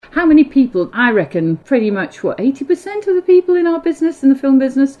How many people? I reckon pretty much, 80% of the people in our business, in the film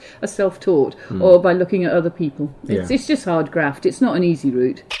business, are self-taught or by looking at other people. It's just hard graft. It's not an easy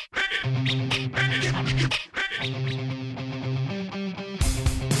route.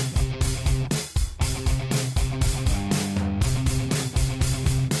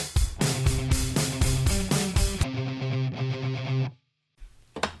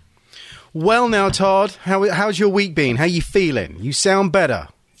 Well, now, Todd, how's your week been? How you feeling? You sound better.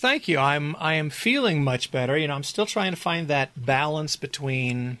 Thank you. I am feeling much better. I'm still trying to find that balance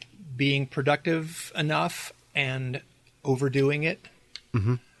between being productive enough and overdoing it.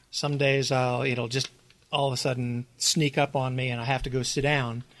 Mm-hmm. Some days it'll just all of a sudden sneak up on me and I have to go sit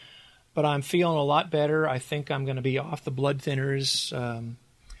down. But I'm feeling a lot better. I think I'm going to be off the blood thinners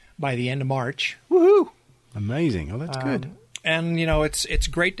by the end of March. Woohoo! Amazing. Oh, that's good. And it's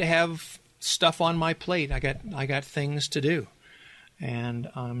great to have stuff on my plate. I got things to do, and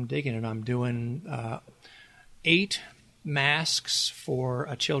I'm digging it. I'm doing 8 masks for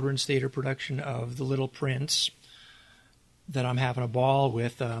a children's theater production of The Little Prince that I'm having a ball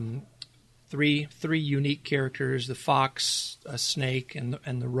with. Three unique characters: the fox, a snake, and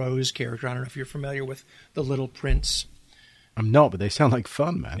the rose character. I don't know if you're familiar with The Little Prince. I'm not, but they sound like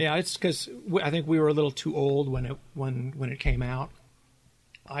fun, man. Yeah, it's because I think we were a little too old when it came out.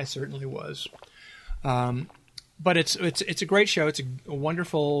 I certainly was. But it's a great show. It's a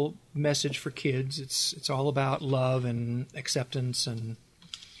wonderful message for kids. It's all about love and acceptance and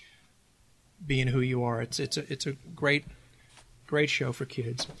being who you are. It's a great show for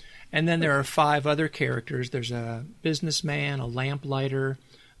kids. And then there are 5 other characters. There's a businessman, a lamplighter,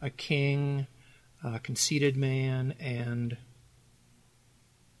 a king, a conceited man, and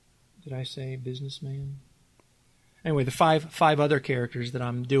did I say businessman? Anyway, the five other characters that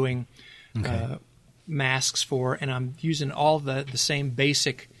I'm doing masks for, and I'm using all the same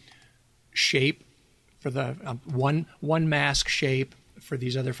basic shape for the one mask shape for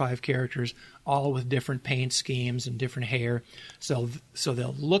these other 5 characters, all with different paint schemes and different hair. So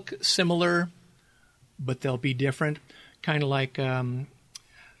they'll look similar, but they'll be different. Kind of like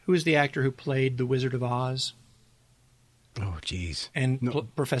who is the actor who played the Wizard of Oz? Oh, geez. And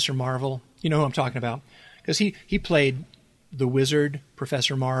Professor Marvel. You know who I'm talking about. Because he played the wizard,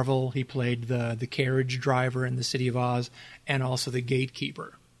 Professor Marvel. He played the carriage driver in the City of Oz, and also the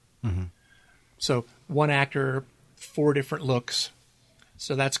gatekeeper. Mm-hmm. So one actor, 4 different looks.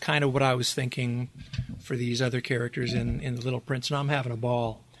 So that's kind of what I was thinking for these other characters in The Little Prince, and I'm having a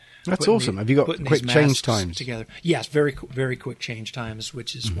ball. That's awesome. Have you got quick change times together? Yes, very very quick change times,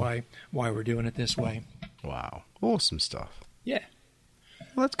 which is why we're doing it this way. Wow, awesome stuff. Yeah,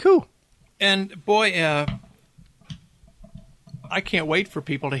 well, that's cool. And boy, I can't wait for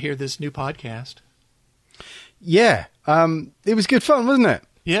people to hear this new podcast. Yeah, it was good fun, wasn't it?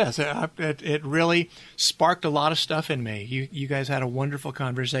 Yes, it really sparked a lot of stuff in me. You guys had a wonderful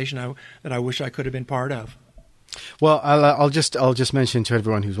conversation that I wish I could have been part of. Well, I'll just mention to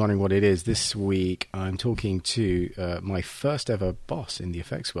everyone who's wondering what it is. This week, I'm talking to my first ever boss in the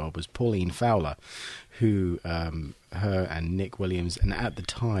effects world was Pauline Fowler, who her and Nik Williams, and at the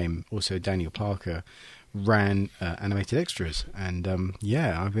time also Daniel Parker, ran Animated Extras. And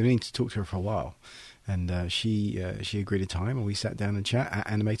I've been meaning to talk to her for a while. And she agreed a time, and we sat down and chat at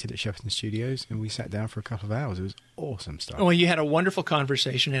Animated at Shepperton Studios, and we sat down for a couple of hours. It was awesome stuff. Well, you had a wonderful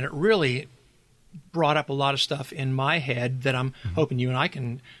conversation, and it really brought up a lot of stuff in my head that I'm hoping you and I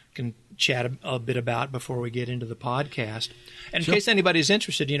can chat a bit about before we get into the podcast. And in case anybody's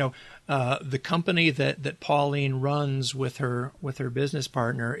interested, the company that Pauline runs with her business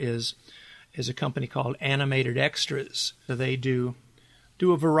partner is a company called Animated Extras. So they do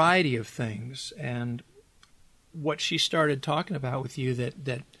a variety of things. And what she started talking about with you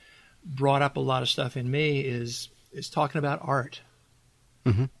that brought up a lot of stuff in me is talking about art.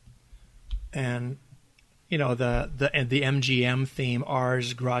 Mm-hmm. And the MGM theme,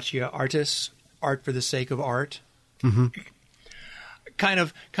 ars gratia artis, art for the sake of art. Mm-hmm. Kind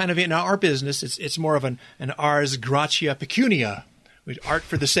of in our business, it's more of an ars gratia pecunia, which art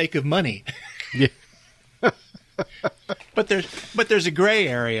for the sake of money. Yeah. But there's a gray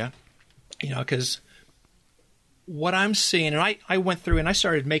area, because what I'm seeing, and I went through and I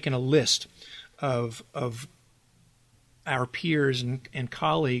started making a list of our peers and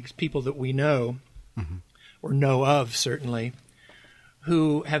colleagues, people that we know, or know of certainly,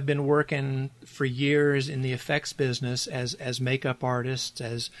 who have been working for years in the effects business as makeup artists,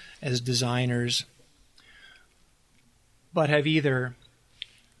 as designers, but have either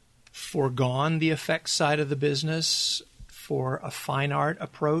foregone the effects side of the business for a fine art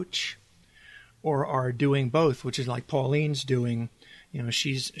approach, or are doing both, which is like Pauline's doing,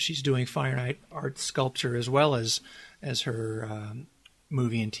 she's doing fine art sculpture as well as her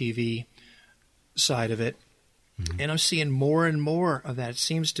movie and TV side of it. And I'm seeing more and more of that. It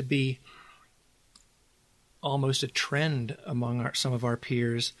seems to be almost a trend among some of our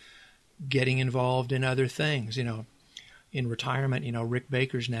peers getting involved in other things. In retirement, Rick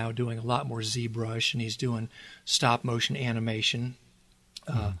Baker's now doing a lot more ZBrush, and he's doing stop motion animation,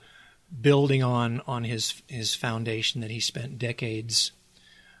 building on his foundation that he spent decades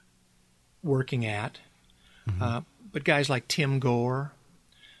working at. But guys like Tim Gore,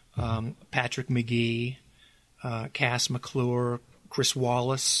 Patrick McGee, Cass McClure, Chris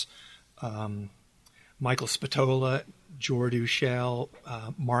Wallace, Michael Spatola, Jordu Shell,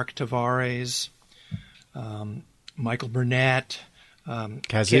 Mark Tavares, Michael Burnett,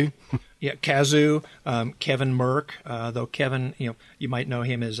 Kazoo. Kazoo, Kevin Merck, though Kevin, you might know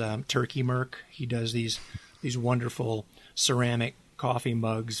him as Turkey Merck. He does these wonderful ceramic coffee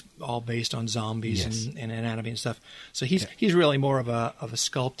mugs, all based on zombies and anatomy and stuff. So he's really more of a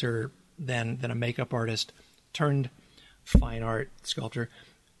sculptor than a makeup artist turned fine art sculptor.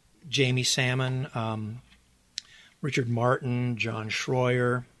 Jamie Salmon, Richard Martin, John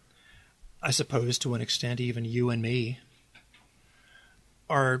Schroyer, I suppose to an extent even you and me,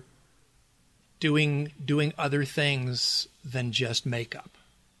 are doing other things than just makeup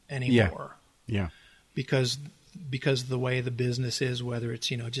anymore. Yeah. Because of the way the business is, whether it's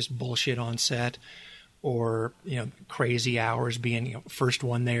just bullshit on set, or crazy hours being first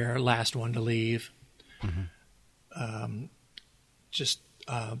one there, last one to leave. The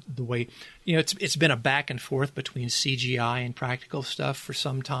way it's been a back and forth between CGI and practical stuff for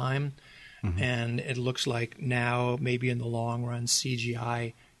some time, and it looks like now maybe in the long run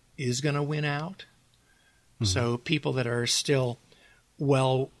CGI is going to win out. So people that are still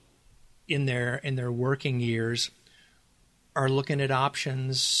well in their working years are looking at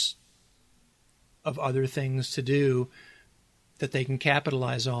options of other things to do that they can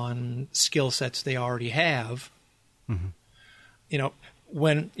capitalize on skill sets they already have.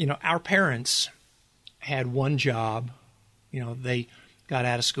 When our parents had one job, they got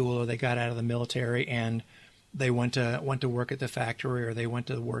out of school or they got out of the military and they went to work at the factory or they went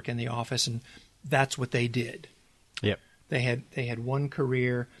to work in the office, and that's what they did. Yep. They had one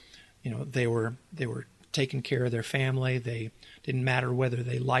career. They were taking care of their family. They didn't matter whether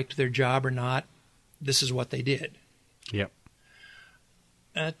they liked their job or not. This is what they did. Yep.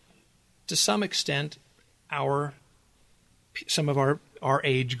 To some extent, some of our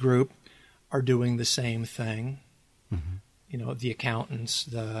age group are doing the same thing. The accountants,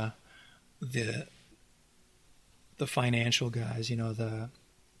 the financial guys, the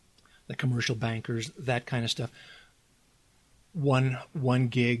commercial bankers, that kind of stuff. One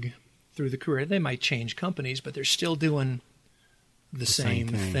gig through the career. They might change companies, but they're still doing the same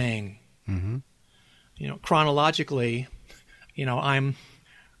thing. Chronologically, I'm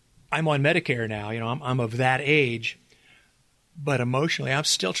on Medicare now. I'm of that age. But emotionally, I'm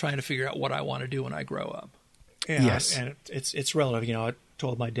still trying to figure out what I want to do when I grow up. Yes. And it's relative. I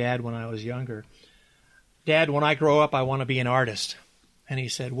told my dad when I was younger, Dad, when I grow up, I want to be an artist. And he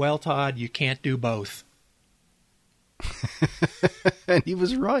said, well, Todd, you can't do both. And he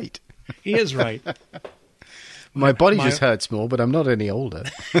was right. He is right. My body just hurts more, but I'm not any older.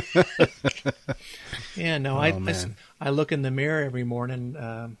 Yeah, no, I look in the mirror every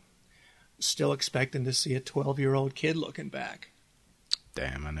morning, still expecting to see a 12-year-old kid looking back.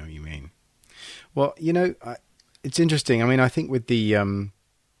 Damn, I know what you mean. Well, it's interesting. I mean, I think with the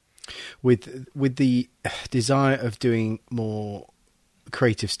with the desire of doing more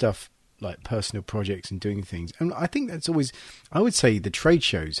creative stuff, like personal projects and doing things, and I think that's always, I would say the trade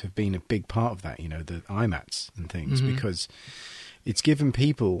shows have been a big part of that, the IMATs and things, because it's given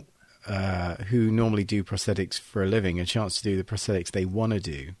people who normally do prosthetics for a living a chance to do the prosthetics they want to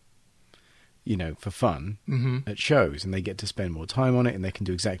do, for fun at shows, and they get to spend more time on it, and they can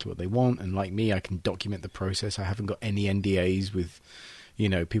do exactly what they want. And like me, I can document the process. I haven't got any NDAs with,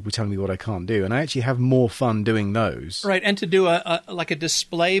 people telling me what I can't do, and I actually have more fun doing those. Right, and to do a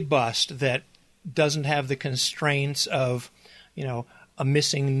display bust that doesn't have the constraints of, a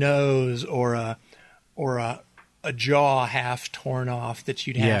missing nose or a jaw half torn off that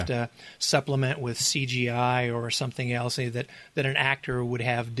you'd have to supplement with CGI or something else that an actor would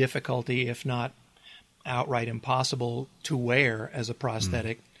have difficulty, if not outright impossible, to wear as a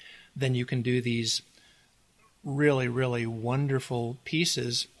prosthetic. Then you can do these really, really wonderful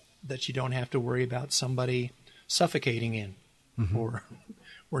pieces that you don't have to worry about somebody suffocating in or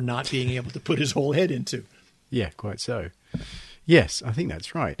not being able to put his whole head into. Yeah, quite so. Yes, I think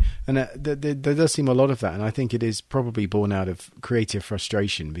that's right. And there does seem a lot of that. And I think it is probably born out of creative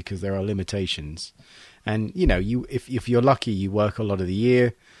frustration because there are limitations. And, if you're lucky, you work a lot of the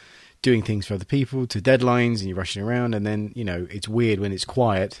year doing things for other people to deadlines and you're rushing around. And then, it's weird when it's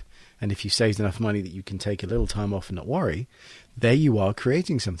quiet. And if you've saved enough money that you can take a little time off and not worry, there you are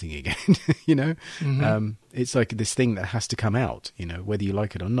creating something again, Mm-hmm. It's like this thing that has to come out, whether you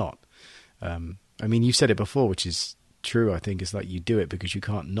like it or not. You've said it before, which is true. I think it's like you do it because you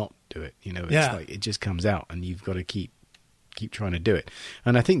can't not do it. It's like it just comes out and you've got to keep trying to do it.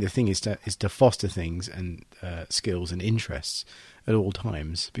 And I think the thing is to foster things and skills and interests at all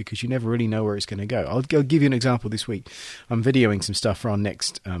times, because you never really know where it's going to go. I'll give you an example this week. I'm videoing some stuff for our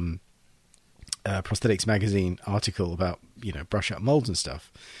next prosthetics magazine article about brush up molds and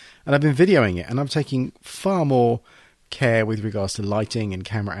stuff, and I've been videoing it, and I'm taking far more care with regards to lighting and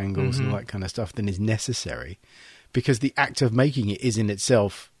camera angles and all that kind of stuff than is necessary, because the act of making it is in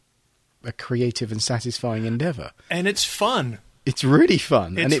itself a creative and satisfying endeavor, and it's fun. It's really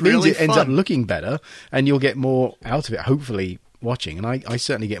fun, and it means really it ends up looking better, and you'll get more out of it, hopefully, watching. And I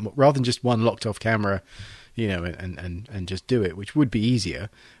certainly get more, rather than just one locked off camera, and just do it, which would be easier.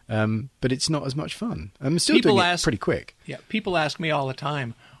 But it's not as much fun. I'm still doing it pretty quick. Yeah, people ask me all the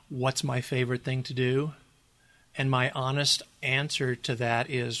time, what's my favorite thing to do? And my honest answer to that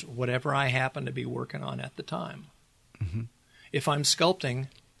is whatever I happen to be working on at the time. Mm-hmm. If I'm sculpting,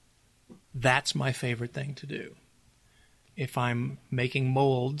 that's my favorite thing to do. If I'm making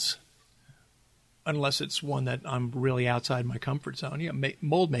molds, unless it's one that I'm really outside my comfort zone,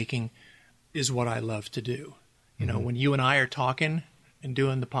 mold making is what I love to do. When you and I are talking and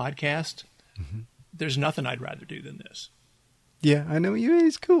doing the podcast, there's nothing I'd rather do than this. Yeah, I know.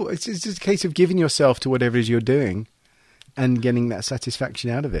 It's cool. It's just a case of giving yourself to whatever it is you're doing and getting that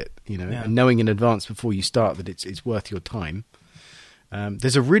satisfaction out of it, and knowing in advance before you start that it's worth your time.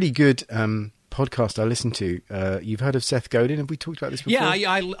 There's a really good podcast I listened to. You've heard of Seth Godin? Have we talked about this before?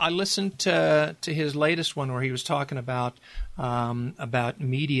 Yeah, I listened to his latest one where he was talking about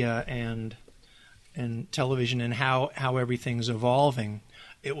media and television and how everything's evolving.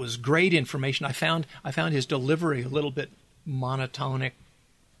 It was great information. I found his delivery a little bit monotonic.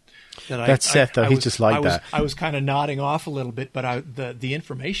 That's Seth, though. He's just like that. I was kind of nodding off a little bit, but the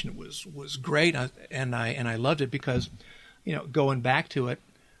information was great, and I loved it because, going back to it,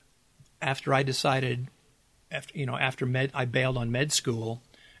 after I decided, I bailed on med school,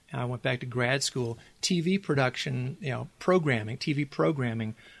 and I went back to grad school. TV production, TV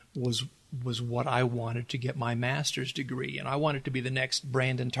programming was what I wanted to get my master's degree, and I wanted to be the next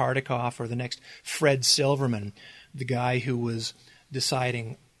Brandon Tartikoff or the next Fred Silverman, the guy who was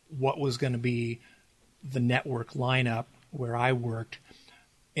deciding what was going to be the network lineup where I worked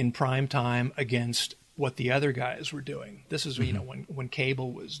in prime time against what the other guys were doing. This is when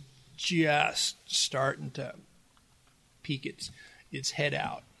cable was just starting to peek its head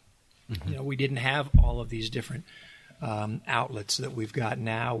out. Mm-hmm. We didn't have all of these different outlets that we've got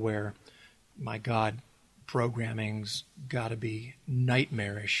now where, my God, programming's got to be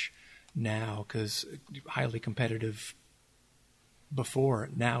nightmarish now because highly competitive before.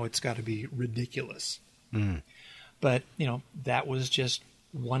 Now it's got to be ridiculous. Mm. But, that was just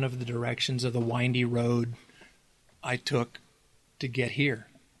one of the directions of the windy road I took to get here.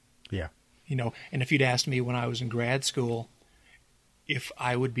 Yeah. And if you'd asked me when I was in grad school if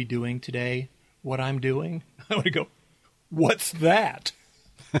I would be doing today what I'm doing, I would go, what's that?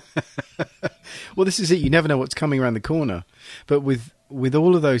 Well, this is it. You never know what's coming around the corner. But with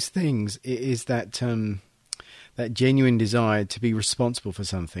all of those things, it is that genuine desire to be responsible for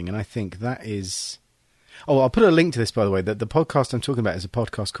something. And I think that is... Oh, I'll put a link to this, by the way. The podcast I'm talking about is a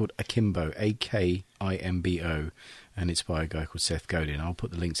podcast called Akimbo, Akimbo, and it's by a guy called Seth Godin. I'll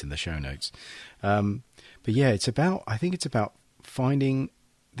put the links in the show notes. But yeah, I think it's about finding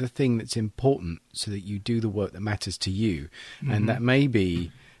the thing that's important so that you do the work that matters to you. Mm-hmm. And that may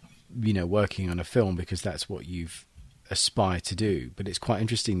be, working on a film because that's what you've aspired to do. But it's quite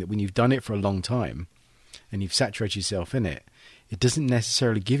interesting that when you've done it for a long time and you've saturated yourself in it, it doesn't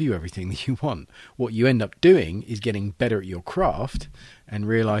necessarily give you everything that you want. What you end up doing is getting better at your craft and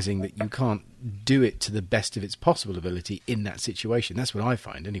realizing that you can't do it to the best of its possible ability in that situation. That's what I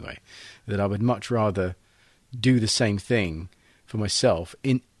find anyway, that I would much rather do the same thing for myself.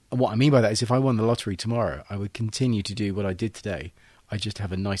 What I mean by that is if I won the lottery tomorrow, I would continue to do what I did today. I just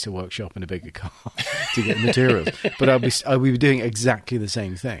have a nicer workshop and a bigger car to get materials. But I would be doing exactly the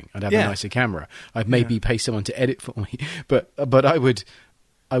same thing. I'd have a nicer camera. I'd maybe pay someone to edit for me, but I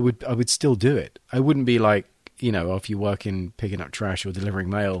would still do it. I wouldn't be like, if you work in picking up trash or delivering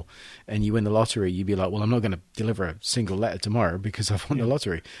mail and you win the lottery, you'd be like, well, I'm not going to deliver a single letter tomorrow because I've won the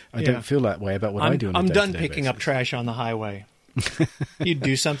lottery. I don't feel that way about what I do on a day-to-day I'm done picking up trash on the highway. You'd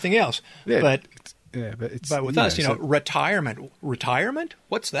do something else. But with us, retirement?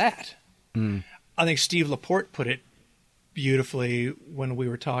 What's that? I think Steve Laporte put it beautifully when we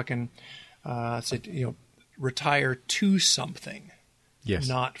were talking. Said, retire to something,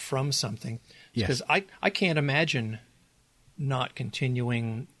 not from something. Because I can't imagine not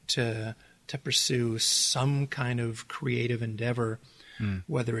continuing to pursue some kind of creative endeavor,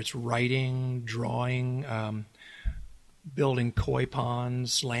 whether it's writing, drawing, building koi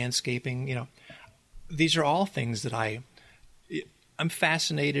ponds, landscaping. These are all things that I'm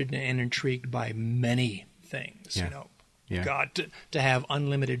fascinated and intrigued by many things. God, to have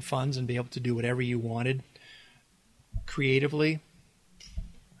unlimited funds and be able to do whatever you wanted creatively.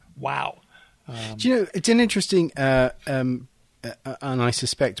 Wow. It's an interesting, and I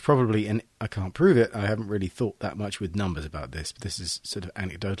suspect probably, and I can't prove it, I haven't really thought that much with numbers about this, but this is sort of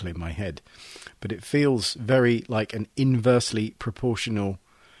anecdotal in my head, but it feels very like an inversely proportional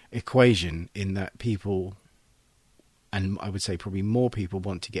equation in that people, and I would say probably more people,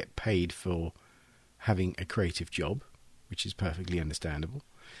 want to get paid for having a creative job, which is perfectly understandable.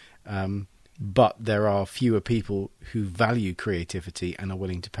 But there are fewer people who value creativity and are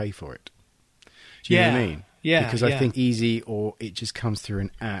willing to pay for it. Do you know what I mean? Yeah. Because I think easy, or it just comes through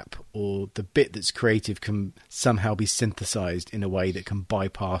an app, or the bit that's creative can somehow be synthesized in a way that can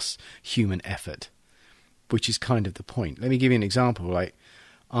bypass human effort, which is kind of the point. Let me give you an example. Like,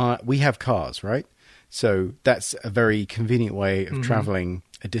 we have cars, right? So that's a very convenient way of traveling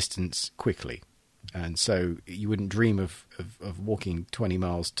a distance quickly. And so you wouldn't dream of walking 20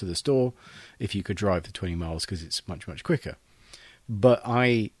 miles to the store if you could drive the 20 miles because it's much, much quicker. But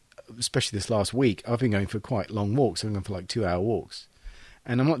especially this last week, I've been going for quite long walks. I'm going for like 2-hour walks.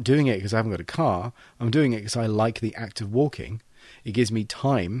 And I'm not doing it because I haven't got a car. I'm doing it because I like the act of walking. It gives me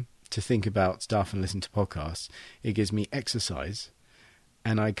time to think about stuff and listen to podcasts. It gives me exercise.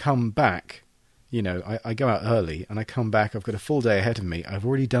 And I come back, I go out early and I come back, I've got a full day ahead of me. I've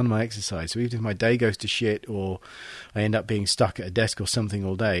already done my exercise. So even if my day goes to shit or I end up being stuck at a desk or something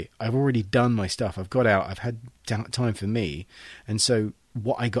all day, I've already done my stuff. I've got out, I've had time for me. And so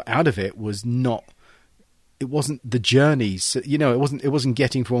what I got out of it was it wasn't the journey. So, it wasn't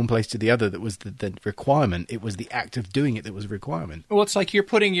getting from one place to the other that was the requirement. It was the act of doing it that was a requirement. Well, it's like you're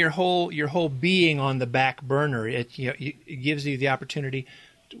putting your whole being on the back burner. It gives you the opportunity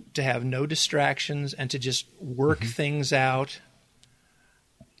to have no distractions and to just work things out.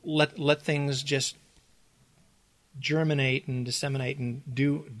 Let things just germinate and disseminate and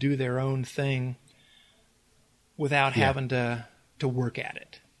do their own thing without having to work at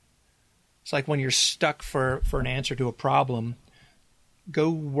it. It's like when you're stuck for an answer to a problem, go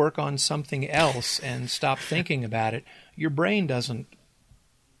work on something else and stop thinking about it. Your brain doesn't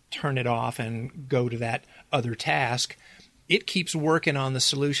turn it off and go to that other task. It keeps working on the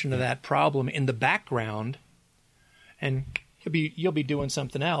solution to that problem in the background, and you'll be doing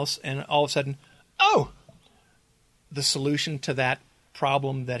something else, and all of a sudden, the solution to that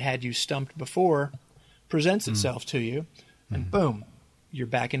problem that had you stumped before presents itself to you, and boom, you're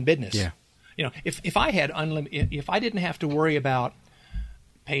back in business. Yeah. If I had if I didn't have to worry about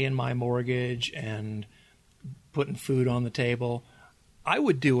paying my mortgage and putting food on the table, I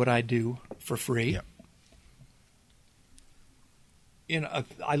would do what I do for free. Yep.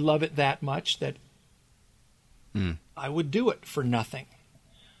 I love it that much that I would do it for nothing.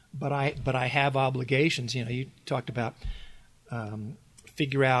 But I have obligations. You talked about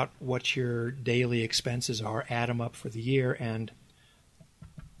figure out what your daily expenses are, add them up for the year, and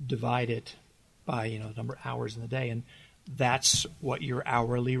divide it by the number of hours in the day, and that's what your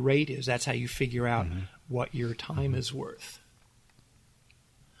hourly rate is. That's how you figure out what your time is worth.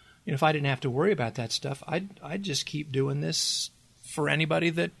 If I didn't have to worry about that stuff, I'd just keep doing this for anybody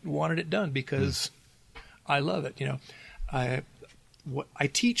that wanted it done because I love it. I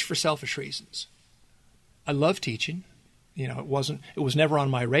teach for selfish reasons. I love teaching. It was never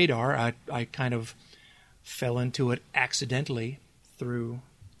on my radar. I kind of fell into it accidentally through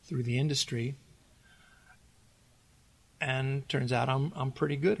the industry, and turns out I'm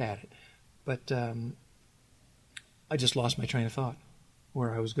pretty good at it. But I just lost my train of thought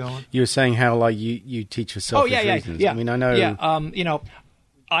where I was going. You were saying how you teach for selfish reasons. Yeah. I mean, I know. Yeah.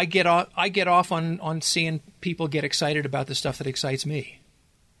 I get off on seeing people get excited about the stuff that excites me.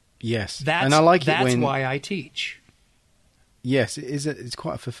 Yes, and I like it when. That's why I teach. Yes, it is. It's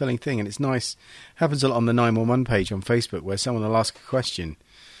quite a fulfilling thing, and it's nice. Happens a lot on the 911 page on Facebook where someone will ask a question.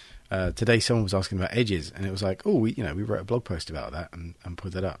 today someone was asking about edges, and it was like, oh, we wrote a blog post about that and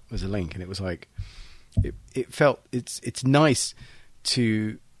put that up as a link, and it was like, it felt it's nice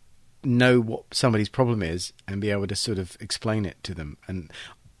to know what somebody's problem is and be able to sort of explain it to them. And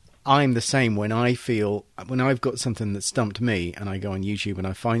I'm the same when I've got something that stumped me and I go on YouTube and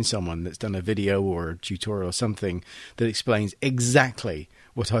I find someone that's done a video or a tutorial or something that explains exactly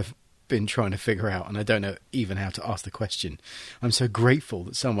what I've been trying to figure out, and I don't know even how to ask the question. I'm so grateful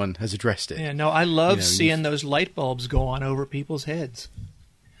that someone has addressed it. Yeah, no, I love seeing those light bulbs go on over people's heads.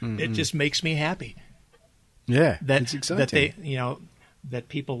 Mm-hmm. It just makes me happy. Yeah, it's exciting. That that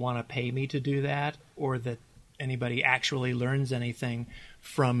people want to pay me to do that, or that anybody actually learns anything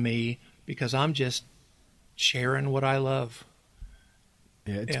from me, because I'm just sharing what I love.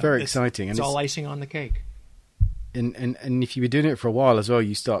 Yeah, it's very exciting. It's all icing on the cake. And if you've been doing it for a while as well,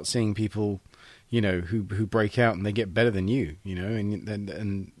 you start seeing people, who break out and they get better than you,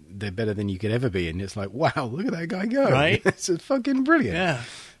 and they're better than you could ever be. And it's like, wow, look at that guy go. Right? It's fucking brilliant. Yeah.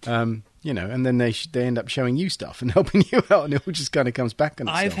 And then they end up showing you stuff and helping you out, and it all just kind of comes back on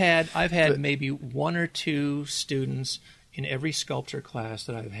itself. I've had maybe one or two students in every sculpture class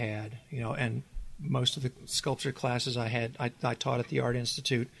that I've had, and most of the sculpture classes I taught at the Art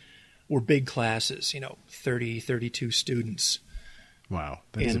Institute were big classes, 30, 32 students. Wow,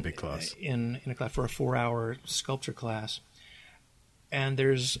 that is a big class. In a class for a 4-hour sculpture class. And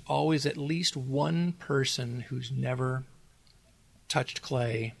there's always at least one person who's never touched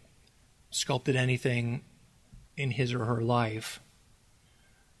clay, sculpted anything in his or her life,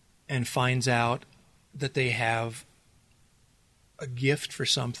 and finds out that they have a gift for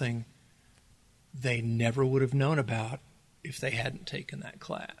something they never would have known about if they hadn't taken that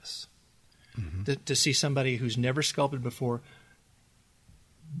class. Mm-hmm. To see somebody who's never sculpted before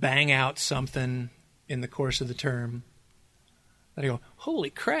bang out something in the course of the term that I go, holy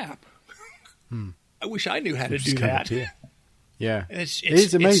crap! I wish I knew how to do that. Yeah, it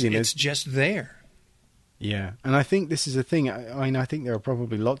is amazing. It's just there. Yeah, and I think this is a thing. I think there are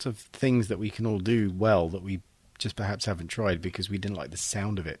probably lots of things that we can all do well that we just perhaps haven't tried because we didn't like the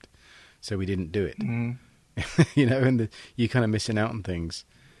sound of it, so we didn't do it. Mm. And you're kind of missing out on things.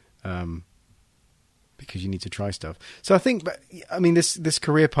 Because you need to try stuff. So I think, this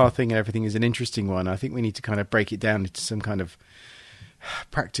career path thing and everything is an interesting one. I think we need to kind of break it down into some kind of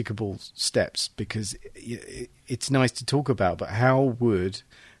practicable steps, because it's nice to talk about, but how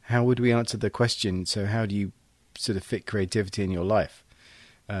would we answer the question? So how do you sort of fit creativity in your life?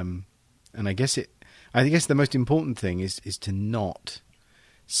 And I guess the most important thing is to not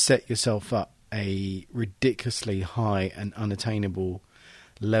set yourself up a ridiculously high and unattainable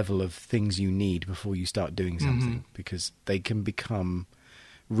level of things you need before you start doing something, because they can become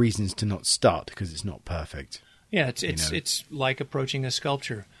reasons to not start because it's not perfect. Yeah, it's like approaching a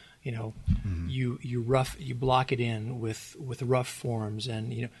sculpture. You block it in with rough forms,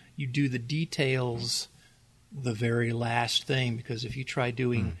 and you do the details the very last thing, because if you try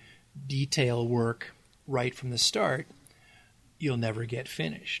doing detail work right from the start, you'll never get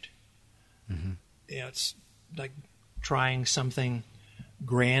finished. Mm-hmm. It's like trying something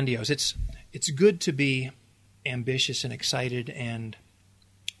grandiose. It's good to be ambitious and excited and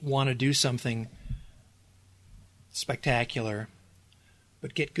want to do something spectacular,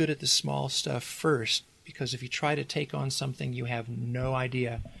 but get good at the small stuff first, because if you try to take on something you have no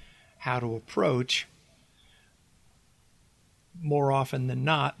idea how to approach, more often than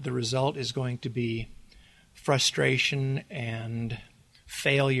not, the result is going to be frustration and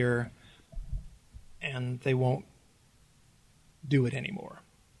failure, and they won't do it anymore.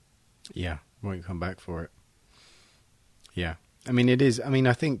 Yeah, won't come back for it. Yeah, it is.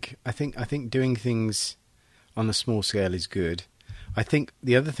 I think doing things on a small scale is good. I think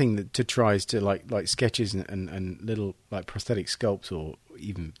the other thing to try is to like sketches and little like prosthetic sculpts or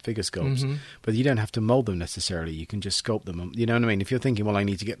even figure sculpts, but you don't have to mold them necessarily. You can just sculpt them. You know what I mean? If you're thinking, well, I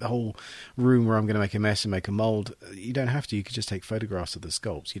need to get the whole room where I'm going to make a mess and make a mold, you don't have to. You could just take photographs of the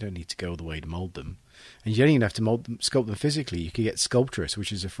sculpts. You don't need to go all the way to mold them. And you don't even have to sculpt them physically. You could get Sculptress,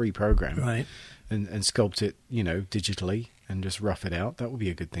 which is a free program, right, and sculpt it, digitally and just rough it out. That would be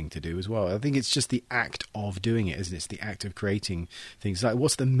a good thing to do as well. I think it's just the act of doing it, isn't it? It's the act of creating things. Like,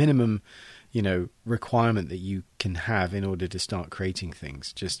 what's the minimum, requirement that you can have in order to start creating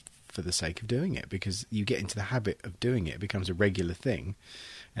things, just for the sake of doing it? Because you get into the habit of doing it, it becomes a regular thing,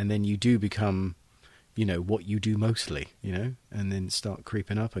 and then you do become what you do mostly, and then start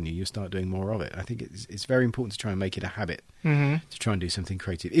creeping up on you. You start doing more of it. I think it's very important to try and make it a habit, to try and do something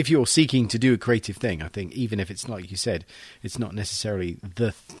creative. If you're seeking to do a creative thing, I think even if it's like you said, it's not necessarily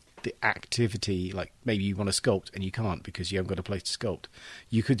the the activity, like maybe you want to sculpt and you can't because you haven't got a place to sculpt.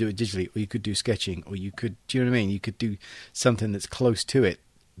 You could do it digitally, or you could do sketching, or you could, do you know what I mean? You could do something that's close to it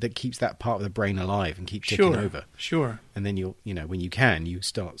that keeps that part of the brain alive and keep ticking over. Sure. And then you'll, when you can, you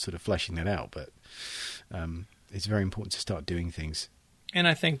start sort of fleshing that out. But it's very important to start doing things. And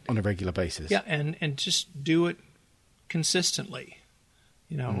I think on a regular basis. Yeah, and just do it consistently.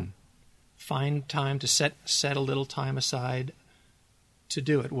 Find time to set a little time aside to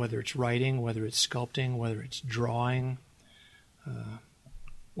do it, whether it's writing, whether it's sculpting, whether it's drawing,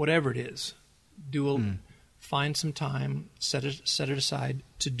 whatever it is. Find some time, set it aside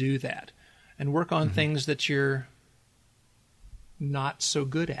to do that, and work on things that you're not so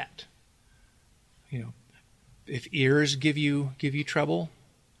good at. If ears give you trouble,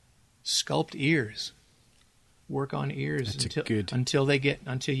 sculpt ears. Work on ears until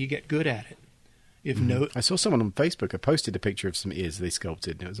you get good at it. I saw someone on Facebook. I posted a picture of some ears they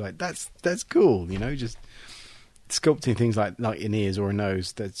sculpted, and it was like, that's cool. Just sculpting things like in ears or a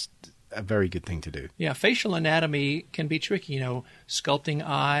nose. That's a very good thing to do. Yeah, facial anatomy can be tricky. Sculpting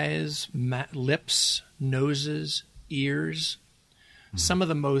eyes, lips, noses, ears. Some of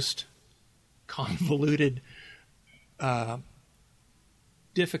the most convoluted,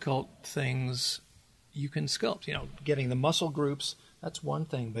 difficult things you can sculpt. Getting the muscle groups, that's one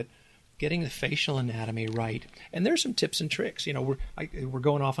thing, but getting the facial anatomy right. And there's some tips and tricks. We're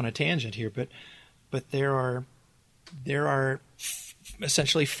going off on a tangent here, but there are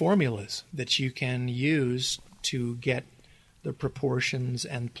essentially formulas that you can use to get the proportions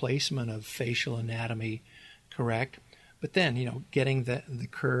and placement of facial anatomy correct. But then, getting the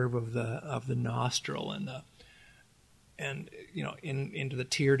curve of the nostril and into the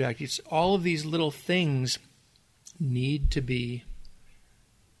tear duct. It's all of these little things need to be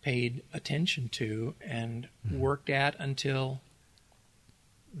paid attention to and worked at until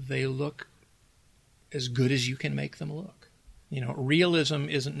they look as good as you can make them look. Realism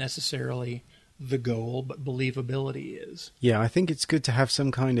isn't necessarily the goal, but believability is. Yeah, I think it's good to have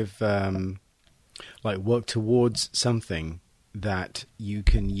some kind of work towards something that you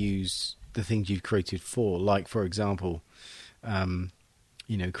can use the things you've created for. Like, for example,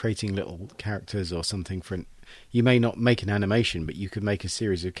 creating little characters or something for you may not make an animation, but you could make a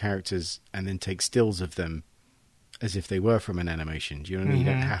series of characters and then take stills of them as if they were from an animation. Do you know what I mean?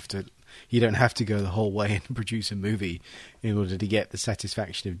 You don't have to go the whole way and produce a movie in order to get the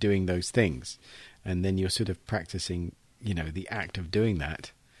satisfaction of doing those things. And then you're sort of practicing, the act of doing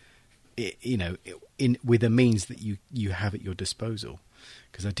that, with a means that you have at your disposal.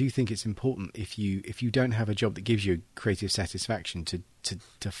 Because I do think it's important if you don't have a job that gives you creative satisfaction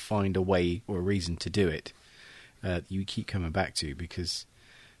to find a way or a reason to do it, you keep coming back to, because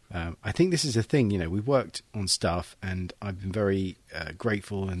I think this is a thing. We've worked on stuff and I've been very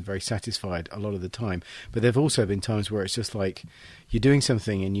grateful and very satisfied a lot of the time, but there have also been times where it's just like you're doing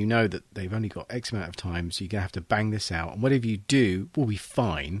something and that they've only got X amount of time, so you're going to have to bang this out, and whatever you do will be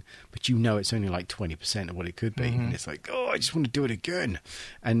fine, but it's only like 20% of what it could be. And it's like, I just want to do it again,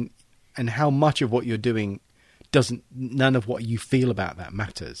 and how much of what you're doing none of what you feel about that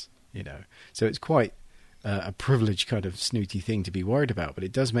matters, so it's quite a privileged kind of snooty thing to be worried about. But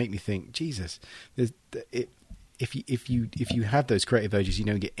it does make me think, Jesus, if you have those creative urges, you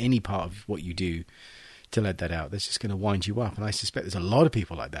don't get any part of what you do to let that out. That's just going to wind you up. And I suspect there's a lot of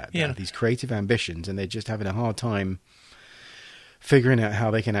people like that have these creative ambitions, and they're just having a hard time figuring out how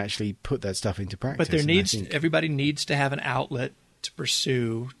they can actually put that stuff into practice. But everybody needs to have an outlet to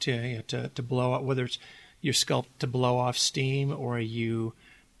pursue, to blow up, whether it's you sculpt to blow off steam, or you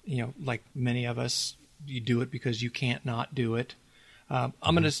like many of us, you do it because you can't not do it. I'm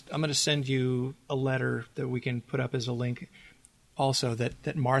gonna send you a letter that we can put up as a link, also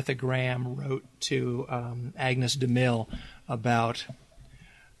that Martha Graham wrote to Agnes DeMille about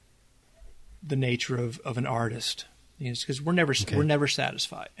the nature of an artist. Because we're never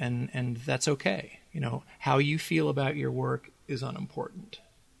satisfied, and that's okay. How you feel about your work is unimportant.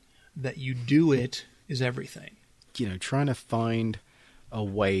 That you do it is everything. Trying to find a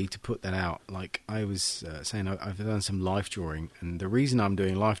way to put that out. Like I was saying, I've done some life drawing, and the reason I'm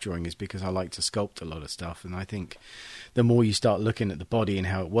doing life drawing is because I like to sculpt a lot of stuff, and I think the more you start looking at the body and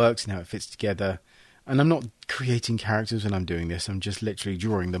how it works and how it fits together, and I'm not creating characters when I'm doing this, I'm just literally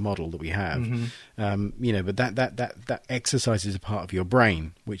drawing the model that we have. But that exercise is a part of your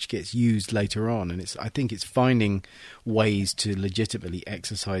brain which gets used later on, and I think it's finding ways to legitimately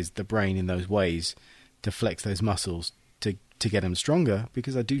exercise the brain in those ways, to flex those muscles, to get them stronger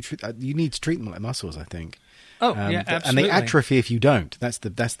because you need to treat them like muscles, I think. Oh, yeah, absolutely. And they atrophy if you don't. That's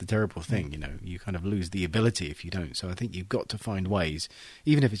the terrible thing, you kind of lose the ability if you don't. So I think you've got to find ways,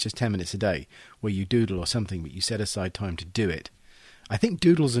 even if it's just 10 minutes a day, where you doodle or something, but you set aside time to do it. I think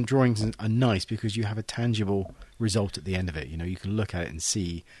doodles and drawings are nice because you have a tangible result at the end of it. You can look at it and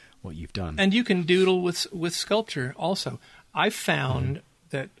see what you've done. And you can doodle with sculpture also. I found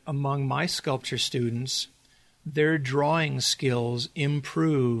that among my sculpture students, their drawing skills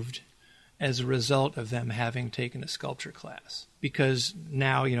improved as a result of them having taken a sculpture class. Because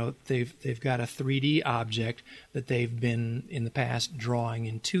now, they've got a 3D object that they've been in the past drawing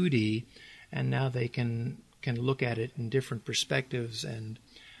in 2D, and now they can look at it in different perspectives and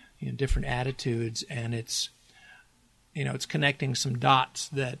different attitudes, and it's connecting some dots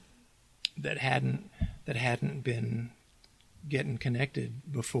that hadn't been getting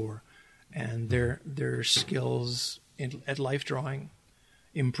connected before, and their skills at life drawing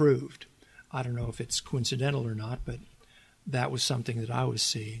improved. I don't know if it's coincidental or not, but that was something that I was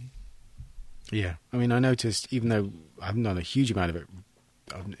seeing. Yeah, I mean, I noticed, even though I haven't done a huge amount of it,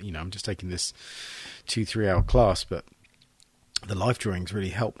 I'm just taking this 2-3 hour class, but the life drawings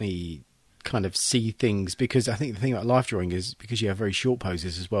really helped me kind of see things, because I think the thing about life drawing is because you have very short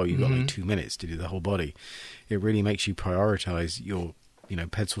poses as well, you've got like 2 minutes to do the whole body. It really makes you prioritize your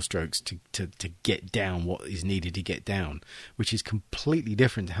pencil strokes to get down what is needed to get down, which is completely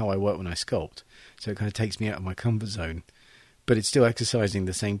different to how I work when I sculpt. So it kind of takes me out of my comfort zone, but it's still exercising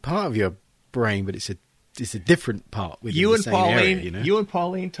the same part of your brain, but it's a different part within the same area. You and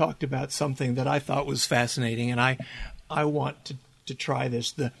Pauline talked about something that I thought was fascinating, and I want to try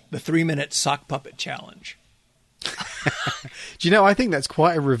this, the 3-minute sock puppet challenge. Do I think that's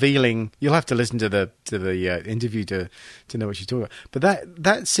quite a revealing. You'll have to listen to the interview to know what she's talking about. But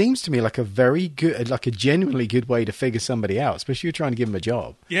that seems to me like a very good, like a genuinely good way to figure somebody out, especially if you're trying to give them a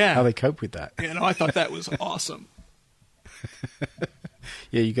job. Yeah, how they cope with that. I thought that was awesome.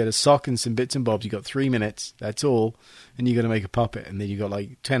 Yeah, you get a sock and some bits and bobs. You got 3 minutes. That's all, and you got to make a puppet, and then you got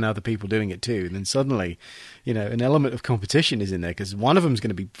like 10 other people doing it too. And then suddenly, an element of competition is in there because one of them's going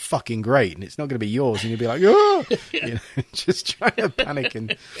to be fucking great, and it's not going to be yours, and you'll be like, oh, just trying to panic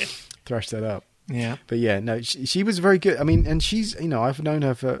and thrash that up. Yeah, but yeah, no, she was very good. I mean, and she's, I've known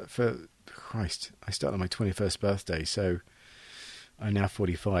her for Christ. I started on my 21st birthday, so I'm now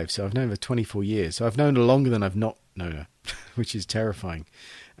 45. So I've known her for 24 years. So I've known her longer than I've not known her, which is terrifying.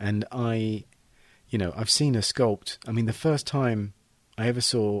 And I've seen her sculpt. I mean, the first time I ever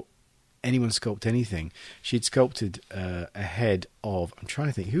saw anyone sculpt anything, she'd sculpted a head of, I'm trying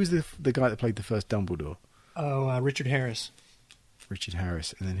to think, who was the guy that played the first Dumbledore? Oh, Richard Harris. Richard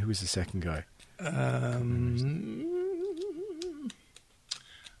Harris. And then who was the second guy?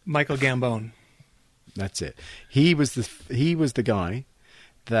 Michael Gambon. That's it. He was the guy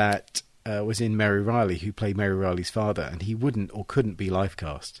that was in Mary Reilly, who played Mary Reilly's father, and he wouldn't or couldn't be life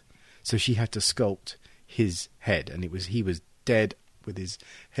cast, so she had to sculpt his head, and he was dead with his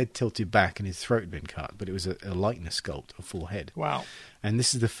head tilted back and his throat had been cut, but it was a likeness sculpt, a full head. Wow! And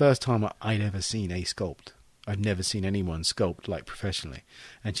this is the first time I'd ever seen a sculpt. I'd never seen anyone sculpt like professionally,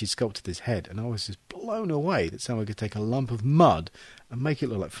 and she sculpted his head, and I was just blown away that someone could take a lump of mud and make it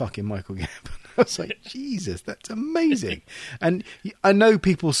look like fucking Michael Gambon. I was like, Jesus, that's amazing. And I know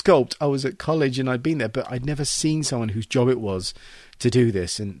people sculpt. I was at college and I'd been there, but I'd never seen someone whose job it was to do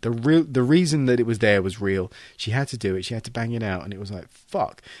this. And the reason that it was there was real. She had to do it. She had to bang it out. And it was like,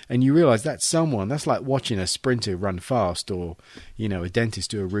 fuck. And you realise that's like watching a sprinter run fast, or, a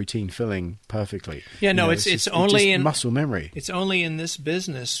dentist do a routine filling perfectly. Yeah, no, it's only in muscle memory. It's only in this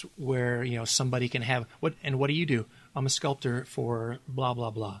business where, somebody can have, what do you do? I'm a sculptor for blah, blah,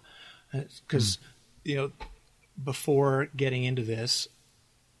 blah. Because, before getting into this,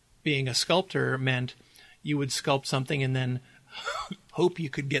 being a sculptor meant you would sculpt something and then hope you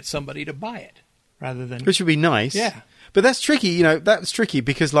could get somebody to buy it, rather than... Which would be nice. Yeah. But that's tricky, that's tricky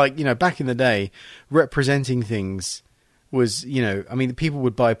because, back in the day, representing things was, people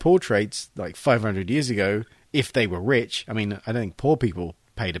would buy portraits, 500 years ago, if they were rich. I mean, I don't think poor people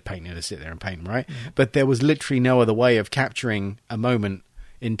paid a painter to sit there and paint them, right? Mm-hmm. But there was literally no other way of capturing a moment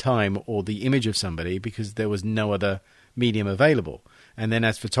in time or the image of somebody because there was no other medium available. And then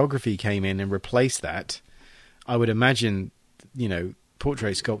as photography came in and replaced that, I would imagine,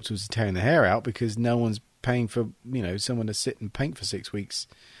 portrait sculptors are tearing their hair out because no one's paying for, someone to sit and paint for 6 weeks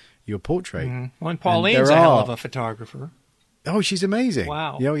your portrait. Mm-hmm. Well, and Pauline's a hell of a photographer. Oh, she's amazing.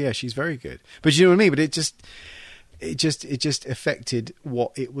 Wow. Oh, yeah, she's very good. But you know what I mean? But it just affected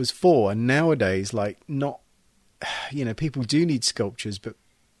what it was for. And nowadays, people do need sculptures, but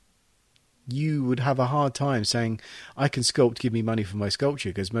you would have a hard time saying, I can sculpt, give me money for my sculpture,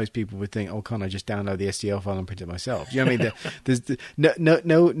 because most people would think, oh, can't I just download the STL file and print it myself? Do you know what I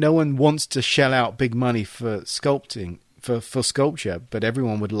mean? No one wants to shell out big money for sculpting, for sculpture, but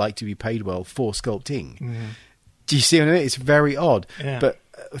everyone would like to be paid well for sculpting. Mm-hmm. Do you see what I mean? It's very odd. Yeah. But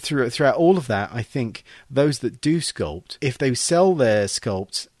throughout all of that, I think those that do sculpt, if they sell their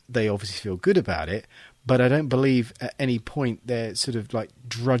sculpts, they obviously feel good about it. But I don't believe at any point they're sort of like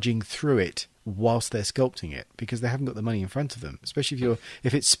drudging through it whilst they're sculpting it, because they haven't got the money in front of them. Especially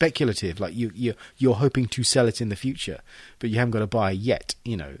if it's speculative, like you're hoping to sell it in the future, but you haven't got to buy yet.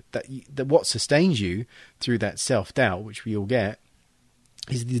 You know that what sustains you through that self-doubt, which we all get,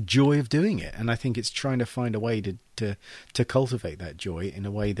 is the joy of doing it. And I think it's trying to find a way to cultivate that joy in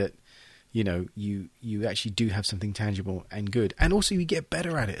a way that, you know, you actually do have something tangible and good, and also you get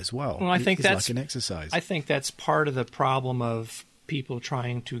better at it as well. Well, I think it's that's like an exercise. I think that's part of the problem of people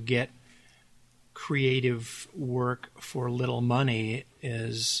trying to get creative work for little money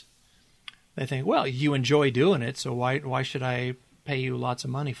is they think, well, you enjoy doing it, so why should I pay you lots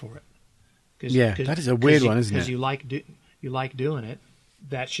of money for it? That is a weird one, isn't it? Because you like doing it,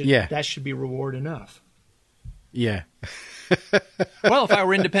 that should be reward enough. Yeah. Well, if I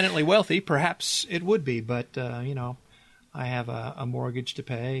were independently wealthy, perhaps it would be. But, you know, I have a mortgage to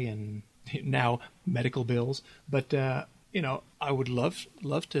pay and now medical bills. But, you know, I would love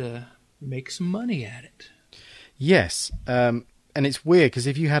to make some money at it. Yes. And it's weird because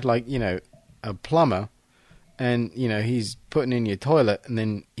if you had, like, you know, a plumber and, you know, he's putting in your toilet and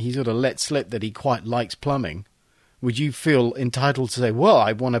then he sort of let slip that he quite likes plumbing, would you feel entitled to say, well,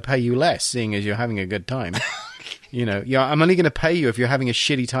 I want to pay you less, seeing as you're having a good time? You know, yeah, I'm only going to pay you if you're having a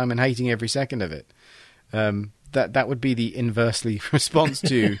shitty time and hating every second of it. That would be the inversely response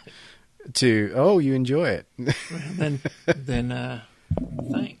to oh, you enjoy it. then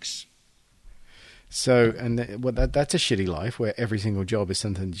thanks. So, and that's a shitty life where every single job is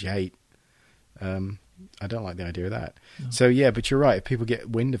something that you hate. I don't like the idea of that. No. So yeah, but you're right. If people get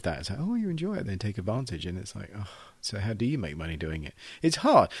wind of that, it's like, oh, you enjoy it, then take advantage, and it's like, oh. So how do you make money doing it? It's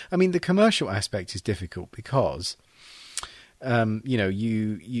hard. I mean, the commercial aspect is difficult because, you know,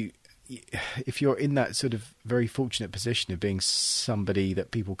 you if you're in that sort of very fortunate position of being somebody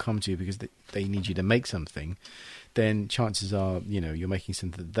that people come to because they need you to make something, then chances are, you know, you're making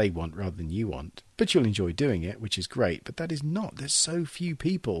something that they want rather than you want. But you'll enjoy doing it, which is great. But that is not. There's so few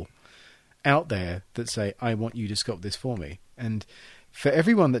people out there that say, I want you to sculpt this for me. And for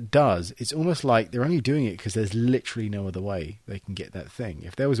everyone that does, it's almost like they're only doing it because there's literally no other way they can get that thing.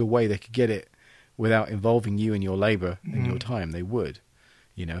 If there was a way they could get it without involving you and your labor and your time, they would.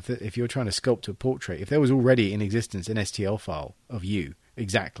 You know, if you're trying to sculpt a portrait, if there was already in existence an STL file of you,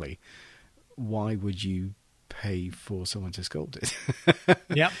 exactly, why would you pay for someone to sculpt it?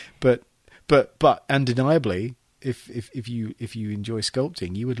 Yeah. But undeniably, if you enjoy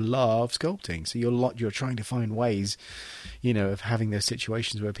sculpting, you would love sculpting. So you're trying to find ways, you know, of having those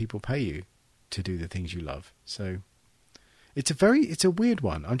situations where people pay you to do the things you love. So it's a weird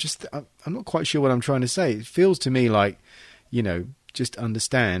one. I'm not quite sure what I'm trying to say. It feels to me like, you know, just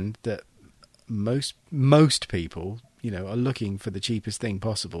understand that most people, you know, are looking for the cheapest thing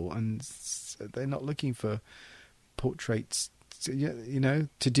possible, and they're not looking for portraits, you know,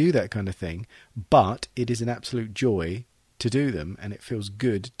 to do that kind of thing. But it is an absolute joy to do them, and it feels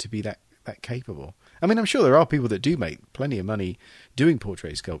good to be that capable. I mean, I'm sure there are people that do make plenty of money doing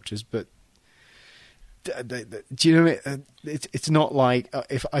portrait sculptures, but do you know, it's not like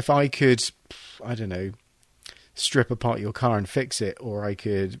if I could, I don't know, strip apart your car and fix it, or I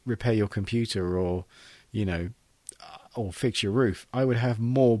could repair your computer, or, you know, or fix your roof, I would have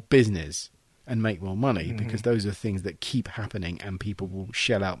more business and make more money, because those are things that keep happening and people will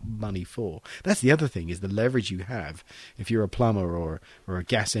shell out money for. That's the other thing, is the leverage you have if you're a plumber or a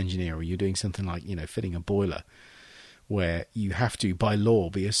gas engineer, or you're doing something like, you know, fitting a boiler, where you have to, by law,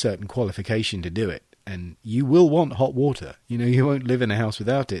 be a certain qualification to do it, and you will want hot water. You know, you won't live in a house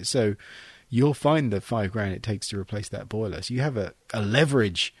without it, so you'll find the $5,000 it takes to replace that boiler. So you have a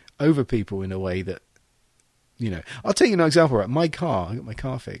leverage over people in a way that, you know. I'll tell you an example. Right? I got my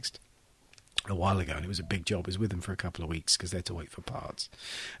car fixed a while ago, and it was a big job. I was with them for a couple of weeks because they had to wait for parts.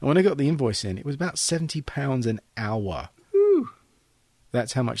 And when I got the invoice in, it was about £70 an hour. Woo.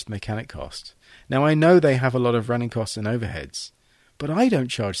 That's how much the mechanic cost. Now, I know they have a lot of running costs and overheads, but I don't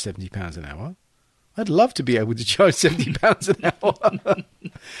charge £70 an hour. I'd love to be able to charge £70 an hour.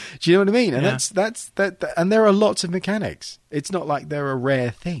 Do you know what I mean? And yeah. that's and there are lots of mechanics. It's not like they're a rare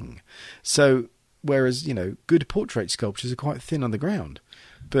thing. So, whereas, you know, good portrait sculptures are quite thin on the ground,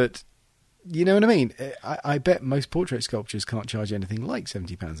 but You know what I mean? I bet most portrait sculptures can't charge anything like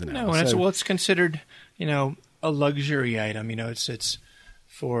 £70 an hour. No, and it's considered, a luxury item. It's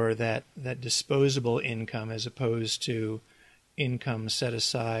for that disposable income as opposed to income set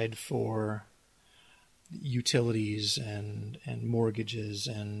aside for utilities and mortgages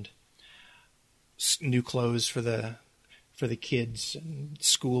and new clothes for the kids and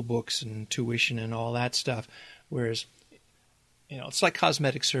school books and tuition and all that stuff. Whereas, it's like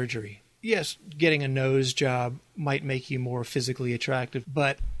cosmetic surgery. Yes, getting a nose job might make you more physically attractive,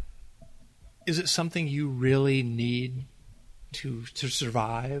 but is it something you really need to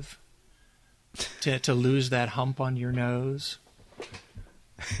survive? To lose that hump on your nose?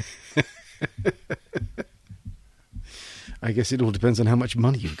 I guess it all depends on how much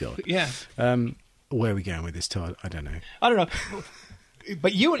money you've got. Yeah. Where are we going with this, Todd? I don't know.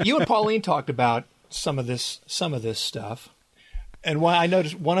 But you and Pauline talked about some of this stuff. And why I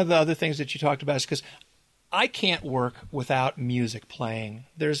noticed one of the other things that you talked about is because I can't work without music playing.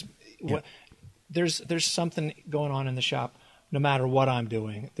 There's something going on in the shop. No matter what I'm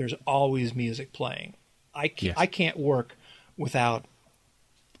doing, there's always music playing. I can't work without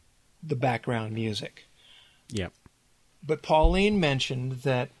the background music. Yep. But Pauline mentioned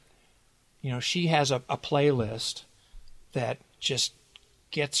that she has a playlist that just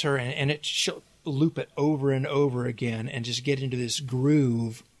gets her, and she'll loop it over and over again and just get into this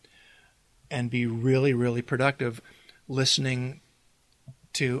groove and be really, really productive listening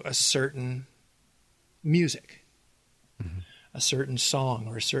to a certain music, a certain song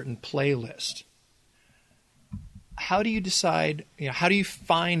or a certain playlist. How do you decide, how do you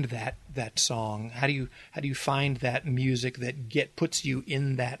find that song? How do you find that music that puts you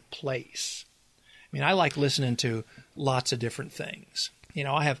in that place? I mean, I like listening to lots of different things.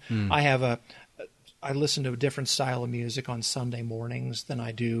 I listen to a different style of music on Sunday mornings than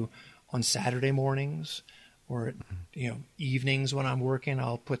I do on Saturday mornings, or evenings when I'm working.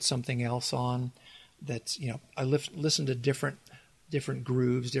 I'll put something else on. That's I listen to different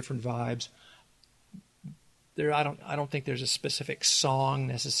grooves, different vibes. I don't think there's a specific song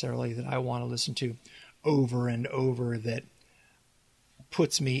necessarily that I want to listen to over and over that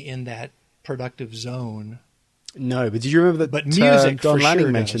puts me in that productive zone. No, but did you remember that? But music, Don for Lanning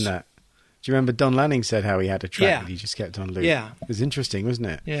sure mentioned does. that. Do you remember Don Lanning said how he had a track that he just kept on loop? Yeah. It was interesting, wasn't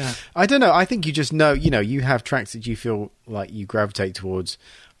it? Yeah. I don't know. I think you just know, you have tracks that you feel like you gravitate towards,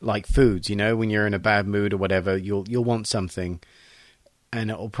 like foods, when you're in a bad mood or whatever, you'll want something,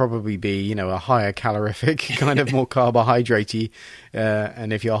 and it'll probably be, a higher calorific, kind of more carbohydratey,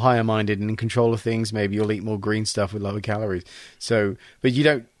 and if you're higher minded and in control of things, maybe you'll eat more green stuff with lower calories. So, but you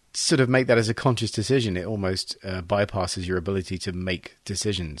don't sort of make that as a conscious decision. It almost bypasses your ability to make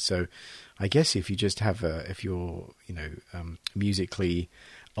decisions. So I guess if you just have if you're, musically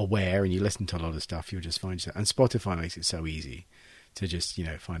aware and you listen to a lot of stuff, you'll just find yourself. And Spotify makes it so easy to just,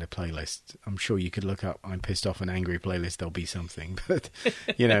 find a playlist. I'm sure you could look up "I'm pissed off and angry" playlist. There'll be something, but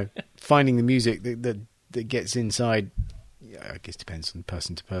finding the music that gets inside, I guess depends on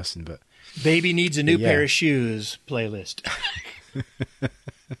person to person. But "Baby Needs a New Pair of Shoes" playlist.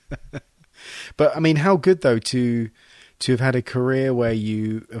 But I mean, how good though to have had a career where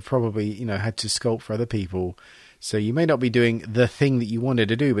you have probably, had to sculpt for other people. So you may not be doing the thing that you wanted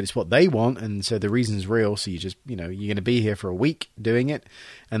to do, but it's what they want. And so the reason's real. So you just, you're going to be here for a week doing it.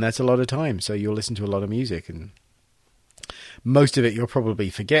 And that's a lot of time. So you'll listen to a lot of music, and most of it you'll probably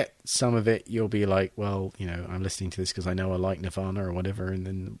forget. Some of it you'll be like, well, I'm listening to this because I know I like Nirvana or whatever. And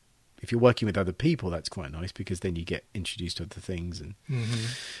then if you're working with other people, that's quite nice, because then you get introduced to other things and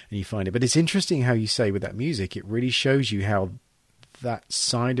you find it. But it's interesting how you say with that music, it really shows you how that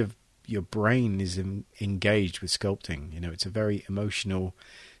side of your brain is engaged with sculpting. It's a very emotional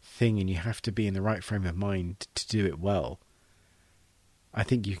thing, and you have to be in the right frame of mind to do it well. I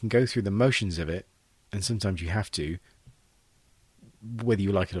think you can go through the motions of it, and sometimes you have to, whether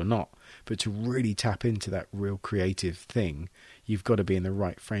you like it or not. But to really tap into that real creative thing, you've got to be in the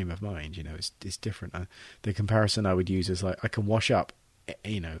right frame of mind. It's different. The comparison I would use is like, I can wash up,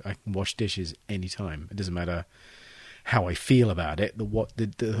 I can wash dishes anytime. It doesn't matter how I feel about it.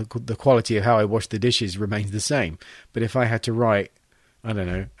 The quality of how I wash the dishes remains the same. But if I had to write, I don't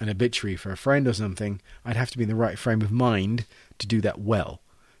know, an obituary for a friend or something, I'd have to be in the right frame of mind to do that well.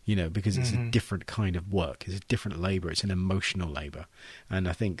 Because it's a different kind of work. It's a different labor. It's an emotional labor. And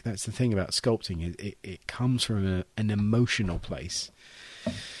I think that's the thing about sculpting. It comes from an emotional place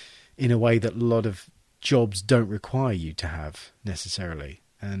in a way that a lot of jobs don't require you to have necessarily.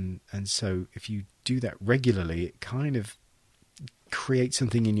 And so if you do that regularly, it kind of creates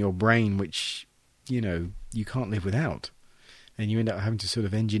something in your brain which, you can't live without. and you end up having to sort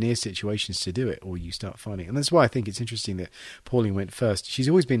of engineer situations to do it, or you start finding. And that's why I think it's interesting that Pauline went first. She's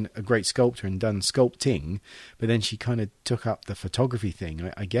always been a great sculptor and done sculpting, but then she kind of took up the photography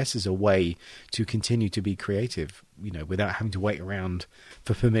thing, I guess, as a way to continue to be creative, without having to wait around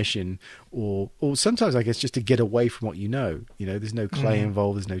for permission, or sometimes I guess just to get away from what there's no clay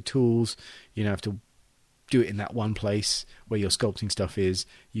involved, there's no tools, you don't have to do it in that one place where your sculpting stuff is.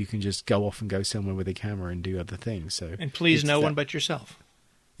 You can just go off and go somewhere with a camera and do other things. So and please no one but yourself.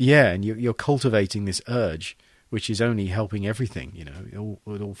 Yeah, and you're cultivating this urge, which is only helping everything. It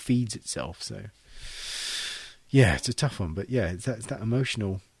all feeds itself. So yeah, it's a tough one, but yeah, it's that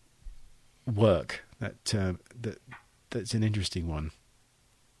emotional work that's an interesting one,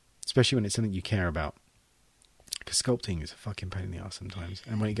 especially when it's something you care about. Because sculpting is a fucking pain in the ass sometimes,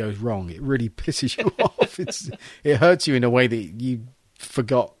 and when it goes wrong, it really pisses you off. It hurts you in a way that you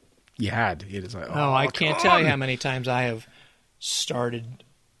forgot you had. It's like, I can't tell you how many times I have started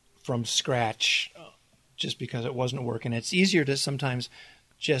from scratch just because it wasn't working. It's easier to sometimes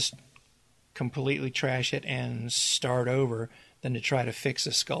just completely trash it and start over than to try to fix a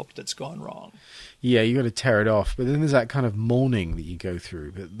sculpt that's gone wrong. Yeah, you got to tear it off. But then there's that kind of mourning that you go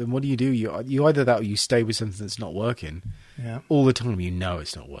through. But then what do? You either that or you stay with something that's not working. Yeah. All the time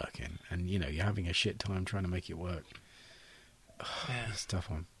it's not working. And, you're having a shit time trying to make it work. Yeah. It's a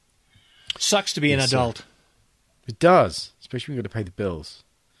tough one. Sucks to be an adult. It does, especially when you've got to pay the bills.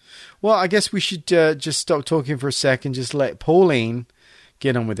 Well, I guess we should just stop talking for a second, just let Pauline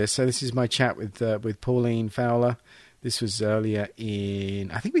get on with this. So this is my chat with Pauline Fowler. This was earlier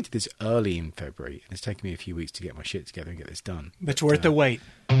I think we did this early in February, and it's taken me a few weeks to get my shit together and get this done. But it's worth the wait.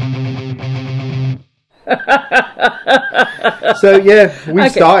 So yeah, we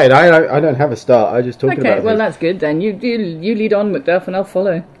started. I don't have a start. I just talking about it. Okay, well that's good then. You lead on, Macduff, and I'll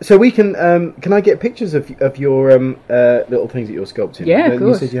follow. So we can I get pictures of your little things that you're sculpting? Yeah, of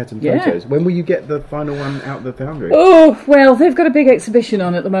course. You said you had some photos. When will you get the final one out of the foundry? Oh well, they've got a big exhibition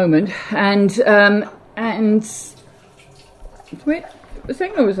on at the moment, and wait. The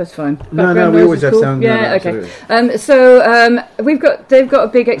signal was that's fine. No, we always have sound. Yeah, okay. So they've got a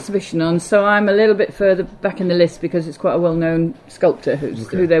big exhibition on. So I'm a little bit further back in the list because it's quite a well-known sculptor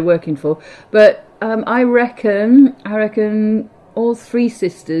who they're working for. But I reckon all three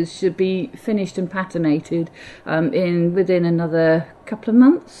sisters should be finished and patinated within another couple of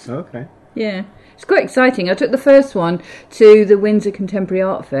months. Okay. Yeah. It's quite exciting. I took the first one to the Windsor Contemporary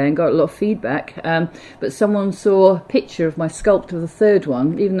Art Fair and got a lot of feedback. But someone saw a picture of my sculpt of the third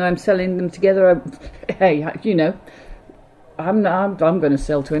one, even though I'm selling them together. I'm going to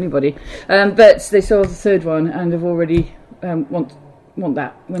sell to anybody. But they saw the third one and have already want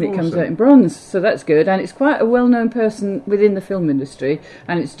that when it comes out in bronze. So that's good. And it's quite a well-known person within the film industry,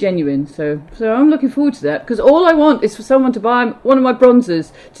 and it's genuine. So I'm looking forward to that, because all I want is for someone to buy one of my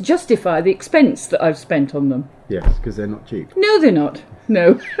bronzes to justify the expense that I've spent on them. Yes, because they're not cheap. No, they're not.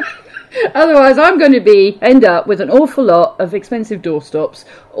 No. Otherwise, I'm going to end up with an awful lot of expensive doorstops,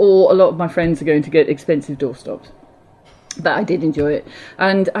 or a lot of my friends are going to get expensive doorstops. But I did enjoy it.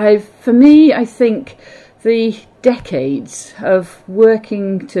 And I think the decades of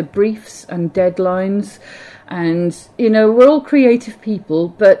working to briefs and deadlines, and we're all creative people,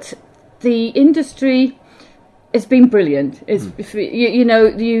 but the industry has been brilliant.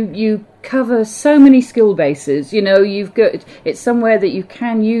 You cover so many skill bases. It's somewhere that you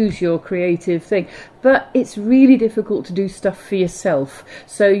can use your creative thing, but it's really difficult to do stuff for yourself.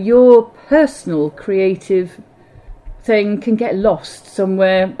 So your personal creative thing can get lost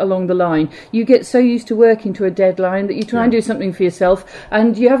somewhere along the line. You get so used to working to a deadline that you try and do something for yourself,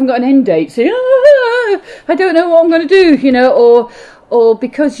 and you haven't got an end date. So I don't know what I'm going to do, or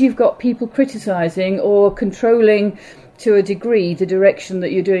because you've got people criticising or controlling to a degree the direction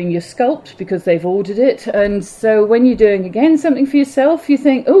that you're doing your sculpt because they've ordered it. And so when you're doing again something for yourself, you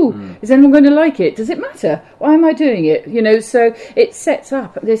think, is anyone going to like it? Does it matter? Why am I doing it? So it sets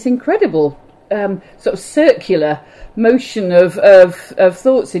up this incredible sort of circular motion of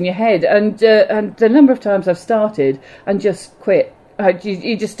thoughts in your head, and the number of times I've started and just quit.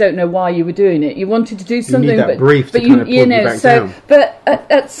 You just don't know why you were doing it. You wanted to do something, you need that brief to kind of plug you back down. But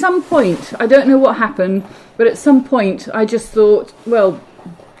at some point, I don't know what happened, but at some point I just thought, well,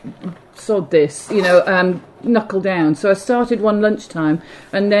 sod this, knuckle down. So I started one lunchtime,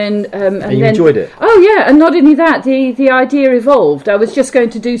 and then and you enjoyed it. Oh yeah, and not only that, the idea evolved. I was just going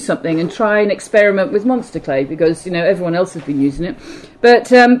to do something and try and experiment with monster clay because everyone else has been using it,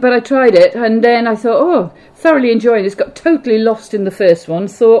 but I tried it, and then I thought, thoroughly enjoying this. Got totally lost in the first one.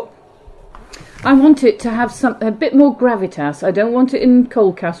 Thought I want it to have a bit more gravitas. I don't want it in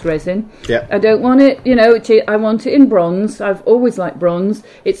cold cast resin. Yeah. I don't want it, I want it in bronze. I've always liked bronze.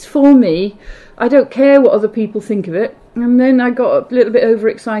 It's for me. I don't care what other people think of it. And then I got a little bit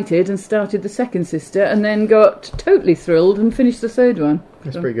overexcited and started the second sister, and then got totally thrilled and finished the third one.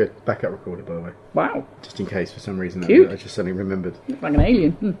 That's pretty good. Backup recorder, by the way. Wow. Just in case, for some reason, Cute. I just suddenly remembered. Like an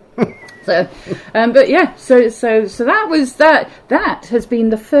alien. So, but yeah, so that was that. That has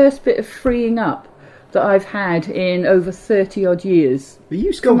been the first bit of freeing up that I've had in over 30 odd years. But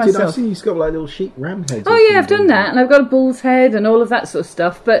you sculpted, I've seen you sculpt like little sheep ram heads. Oh yeah, I've done that, and I've got a bull's head and all of that sort of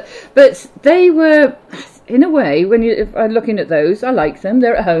stuff. But they were, in a way, if I'm looking at those, I like them.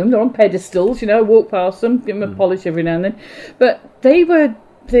 They're at home, they're on pedestals. I walk past them, give them a polish every now and then. But they were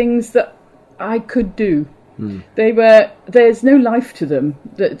things that I could do. There's no life to them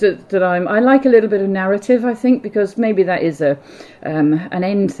I like a little bit of narrative, I think, because maybe that is an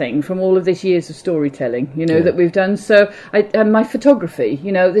end thing from all of this years of storytelling, that we've done. So my photography,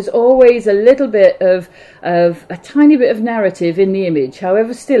 there's always a little bit of a tiny bit of narrative in the image,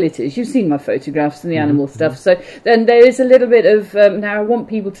 however still it is. You've seen my photographs and the animal stuff. So then there is a little bit of, now I want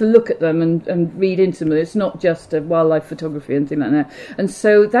people to look at them and read into them. It's not just a wildlife photography and things like that. And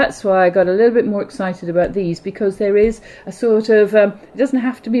so that's why I got a little bit more excited about these, because there is a sort of, it doesn't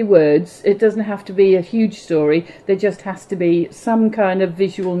have to be words, it doesn't have to be a huge story, there just has to be some kind of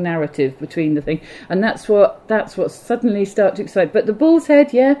visual narrative between the thing, and that's what suddenly started to excite. But the bull's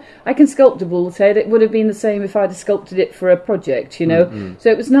head, yeah, I can sculpt a bull's head. It would have been the same if I'd have sculpted it for a project, So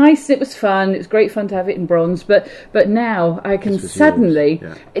it was nice, it was fun, it was great fun to have it in bronze, but now I can suddenly,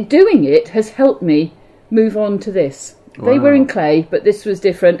 doing it has helped me move on to this. They were in clay, but this was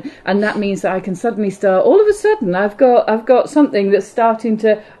different, and that means that I can suddenly start. All of a sudden, I've got something that's starting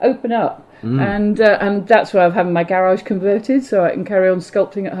to open up, and that's why I've had my garage converted, so I can carry on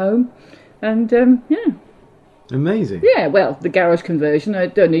sculpting at home, and amazing. Yeah, well, the garage conversion. I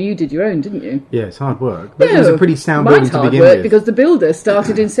don't know. You did your own, didn't you? Yeah, it's hard work, but it was a pretty sound building to begin with. Because the builder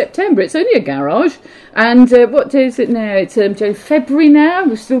started in September. It's only a garage, and what day is it now? It's February now.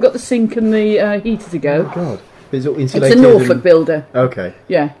 We've still got the sink and the heater to go. Oh God. It's all insulated. It's a Norfolk builder. Okay.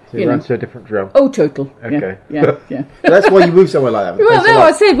 Yeah. So you runs to a different drum. Oh, total. Okay. Yeah. So that's why you moved somewhere like that. Well, no,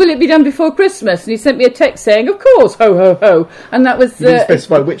 I said, will it be done before Christmas? And he sent me a text saying, of course, ho, ho, ho. And that was... You didn't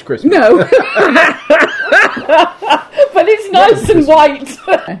specify which Christmas. No. But it's nice and white.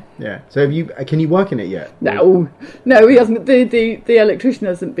 Yeah. So can you work in it yet? No, he hasn't. The electrician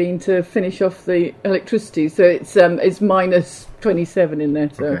hasn't been to finish off the electricity, so it's minus 27 in there.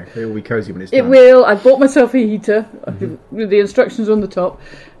 So okay, it will be cosy when it's done. It will. I bought myself a heater with the instructions on the top,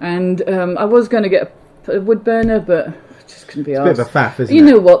 and I was going to get a wood burner, but I just couldn't be arsed. It's a bit of a faff, isn't it? You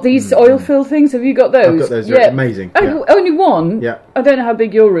know what? These oil fill things, have you got those? I've got those. They're amazing. Only one. Yeah. I don't know how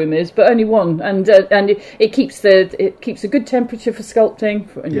big your room is, but only one, and it keeps a good temperature for sculpting.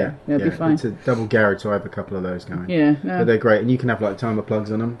 It'll be fine. It's a double garage, so I have a couple of those going. Yeah, but they're great, and you can have like timer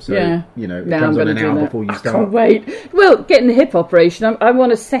plugs on them. So it now comes on an hour before you start. I can't wait. Well, getting the hip operation, I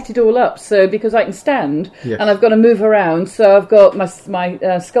want to set it all up so because I can stand and I've got to move around. So I've got my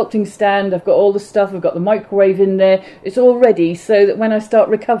sculpting stand. I've got all the stuff. I've got the microwave in there. It's all ready so that when I start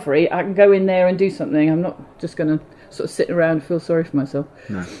recovery, I can go in there and do something. I'm not just going to sort of sit around and feel sorry for myself.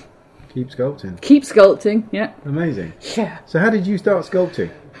 No. Keep sculpting. Keep sculpting, yeah. Amazing. Yeah. So how did you start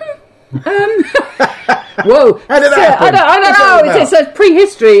sculpting? Whoa. How did that happen? I don't know. It's a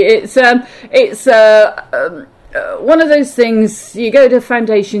prehistory. It's one of those things. You go to a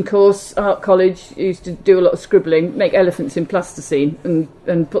foundation course, art college, used to do a lot of scribbling, make elephants in plasticine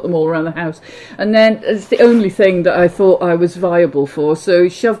and put them all around the house. And then it's the only thing that I thought I was viable for. So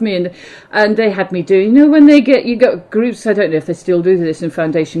shoved me in, and they had me do, when you got groups, I don't know if they still do this in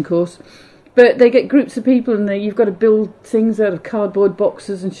foundation course, but they get groups of people and you've got to build things out of cardboard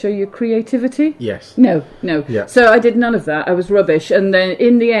boxes and show your creativity. Yes. No. Yeah. So I did none of that. I was rubbish. And then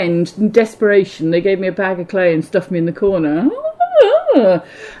in the end, in desperation, they gave me a bag of clay and stuffed me in the corner.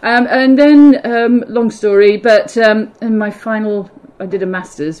 And then, long story, but in my final, I did a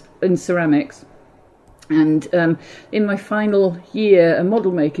master's in ceramics. And in my final year, a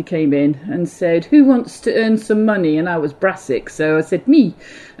model maker came in and said, who wants to earn some money? And I was brassic, so I said, me.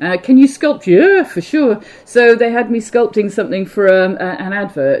 Can you sculpt? Yeah, for sure. So they had me sculpting something for an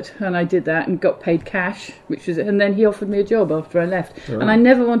advert, and I did that and got paid cash, and then he offered me a job after I left. Oh. And I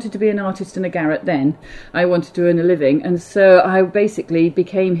never wanted to be an artist in a garret then. I wanted to earn a living, and so I basically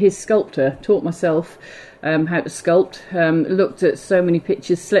became his sculptor, taught myself, how to sculpt, looked at so many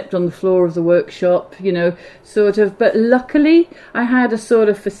pictures, slept on the floor of the workshop, sort of. But luckily, I had a sort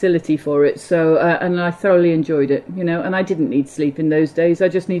of facility for it, so and I thoroughly enjoyed it, and I didn't need sleep in those days. I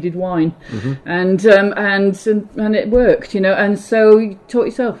just needed wine, and it worked, and so you taught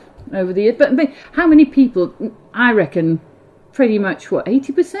yourself over the years. But how many people? I reckon pretty much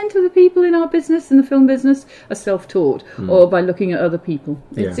 80% of the people in our business, in the film business, are self-taught or by looking at other people.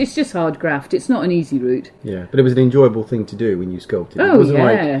 It's just hard graft. It's not an easy route. Yeah, but it was an enjoyable thing to do when you sculpted. Oh,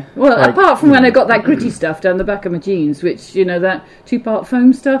 yeah. Apart from when I got that gritty stuff down the back of my jeans, which, that 2-part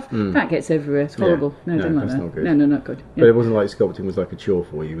foam stuff, that gets everywhere. It's horrible. Yeah. No, don't like that's that. Not good. No, not good. Yeah. But it wasn't like sculpting was like a chore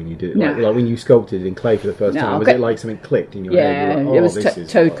for you when you did it. No. Like when you sculpted in clay for the first time, was it like something clicked in your head? Yeah, Like, it was this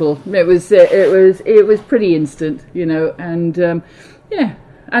is total. It was pretty instant, and yeah.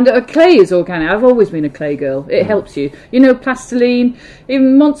 And clay is organic. I've always been a clay girl. It helps you. Plastiline,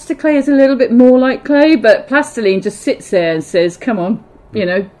 even monster clay is a little bit more like clay, but plastiline just sits there and says, come on,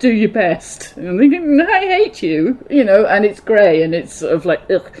 do your best. And I'm thinking, I hate you, and it's grey and it's sort of like,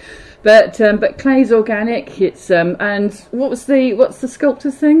 ugh. But clay's organic. It's and what's the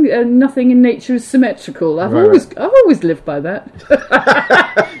sculptor's thing? Nothing in nature is symmetrical. I've always lived by that.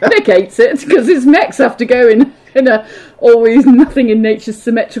 Nik hates it because his mechs have to go in a always nothing in nature's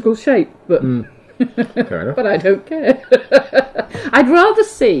symmetrical shape. But fair enough. but I don't care. I'd rather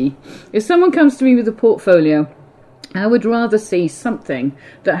see if someone comes to me with a portfolio. I would rather see something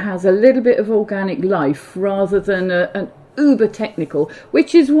that has a little bit of organic life rather than an uber technical,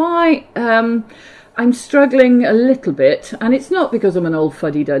 which is why I'm struggling a little bit, and it's not because I'm an old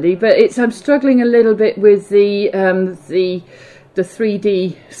fuddy-duddy, but I'm struggling a little bit with the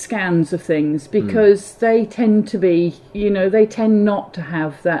 3D scans of things, because they tend to be, they tend not to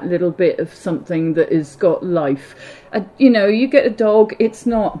have that little bit of something that has got life. You get a dog, it's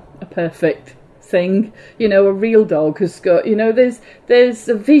not a perfect thing, a real dog has got, there's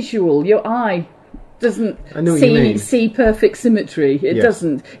a visual, your eye doesn't see perfect symmetry. It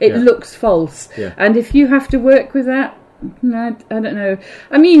doesn't. It looks false. Yeah. And if you have to work with that, I don't know.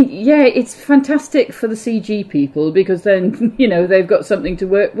 I mean, it's fantastic for the CG people, because then they've got something to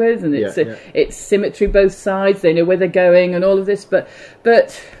work with, and it's symmetry both sides. They know where they're going and all of this. But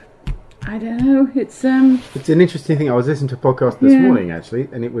I don't know. It's an interesting thing. I was listening to a podcast this morning actually,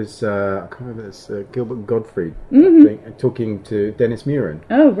 and it was I can't remember this Gilbert Gottfried talking to Dennis Muren.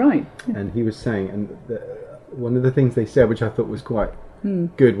 Oh right. Yeah. And he was saying, and one of the things they said, which I thought was quite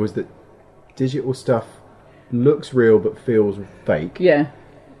good, was that digital stuff looks real but feels fake. Yeah.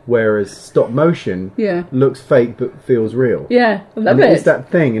 Whereas stop motion looks fake but feels real. Yeah, I love it. It's that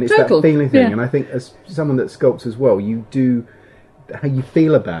thing, and it's that feeling thing. Yeah. And I think as someone that sculpts as well, you do. How you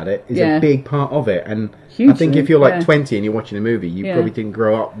feel about it is a big part of it, and hugely. I think if you're like 20 and you're watching a movie, you probably didn't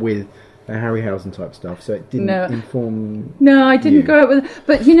grow up with the Harryhausen type stuff, so it didn't inform. No, I didn't grow up with it.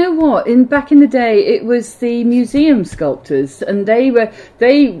 But you know what? Back in the day, it was the museum sculptors, and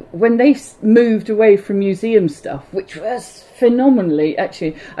when they moved away from museum stuff, which was phenomenally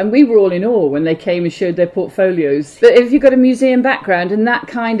actually, and we were all in awe when they came and showed their portfolios. But if you've got a museum background, and that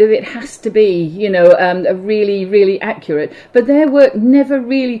kind of, it has to be a really, really accurate, but their work never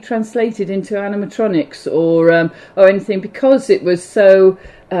really translated into animatronics or anything, because it was so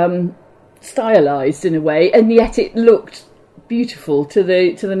stylized in a way, and yet it looked beautiful to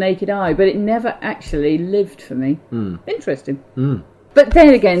the naked eye, but it never actually lived for me. Interesting. But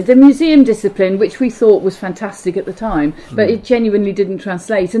then again, the museum discipline, which we thought was fantastic at the time, but it genuinely didn't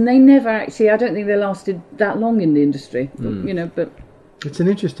translate, and they never actually, I don't think they lasted that long in the industry, but... It's an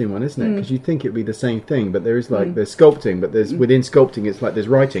interesting one, isn't it? Because you think it'd be the same thing, but there is there's sculpting, but there's within sculpting, it's like there's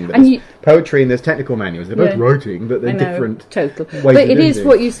writing, but there's poetry and there's technical manuals. They're both writing, but they're different. Total. Ways but it is things.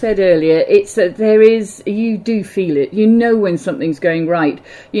 What you said earlier. It's that you do feel it. You know when something's going right.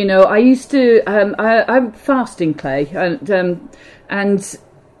 I used to. I'm fasting clay,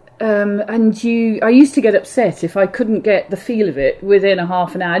 I used to get upset if I couldn't get the feel of it within a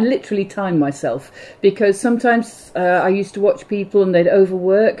half an hour. I literally time myself, because sometimes I used to watch people and they'd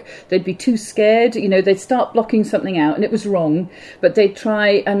overwork, they'd be too scared, they'd start blocking something out and it was wrong, but they'd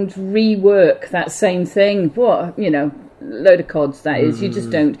try and rework that same thing. Load of cods, that is. You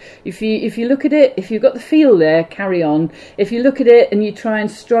just don't. If you look at it, if you've got the feel there, carry on. If you look at it and you try and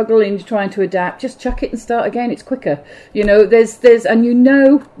struggle and you're trying to adapt, just chuck it and start again. It's quicker. There's and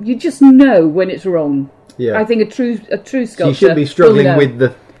you just know when it's wrong. Yeah. I think a true sculptor. So you shouldn't be struggling with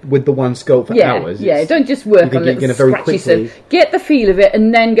with the one sculpt for hours. Yeah, don't just work on little scratches. Get the feel of it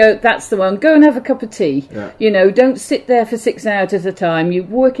and then go, that's the one. Go and have a cup of tea. Yeah. You know, don't sit there for 6 hours at a time. You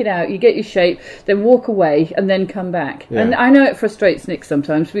work it out, you get your shape, then walk away and then come back. Yeah. And I know it frustrates Nik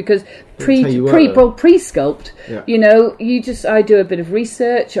sometimes because pre-sculpt, you know, I do a bit of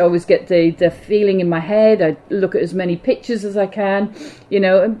research. I always get the feeling in my head. I look at as many pictures as I can, you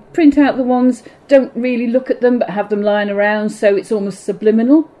know, and print out the ones. Don't really look at them, but have them lying around, so it's almost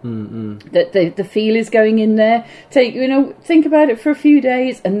subliminal. That the feel is going in there. Think about it for a few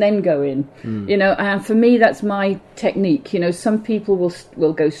days and then go in. You know, and for me, that's my technique. You know, some people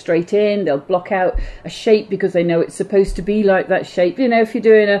will go straight in. They'll block out a shape because they know it's supposed to be like that shape. You know, if you're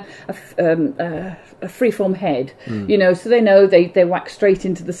doing a freeform head, you know, so they know they whack straight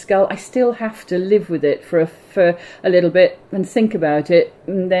into the skull. I still have to live with it for a little bit and think about it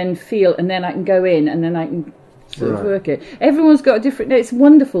and then feel, and then I can go in and then I can sort of work it. Everyone's got a different. It's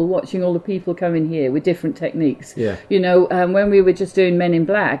wonderful watching all the people come in here with different techniques. Yeah. You know, when we were just doing Men in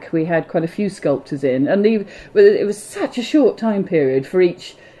Black, we had quite a few sculptors in, and it was such a short time period for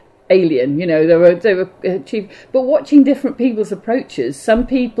each alien. You know, they were cheap. But watching different people's approaches, some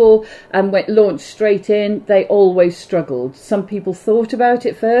people went launched straight in. They always struggled. Some people thought about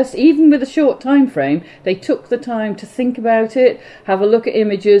it first, even with a short time frame. They took the time to think about it, have a look at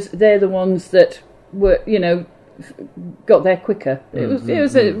images. They're the ones that were, you know, got there quicker. It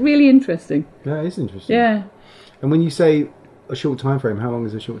was really interesting. Yeah, it's interesting. Yeah. And when you say a short time frame, how long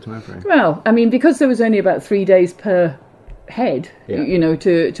is a short time frame? Well, I mean, because there was only about 3 days per head, you know,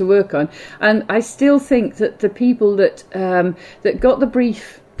 to work on, and I still think that the people that got the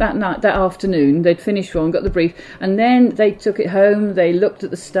brief that afternoon, they'd finished one, got the brief, and then they took it home, they looked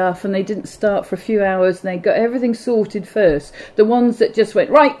at the stuff, and they didn't start for a few hours, and they got everything sorted first. The ones that just went,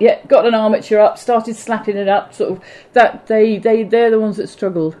 right, yeah, got an armature up, started slapping it up, sort of, that they're the ones that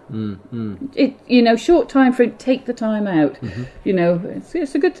struggled. It, you know, short time frame, take the time out. You know,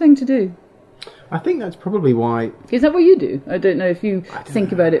 it's a good thing to do. I think that's probably why. Is that what you do? I don't know if you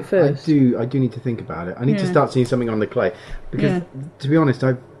think about it first. I do need to think about it. I need to start seeing something on the clay because, to be honest,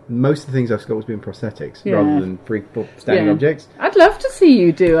 most of the things I've sculpted have been prosthetics rather than standing objects. I'd love to see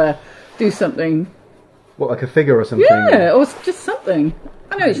you do something. What, like a figure or something? Yeah, or just something.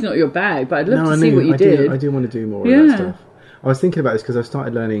 I know it's not your bag, but I'd love to see what you did. I do want to do more of that stuff. I was thinking about this because I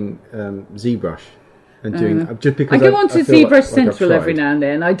started learning ZBrush. And doing just because I go on to ZBrush Central every now and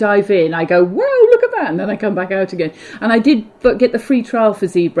then. I dive in, I go, whoa, look at that, and then I come back out again. And I did get the free trial for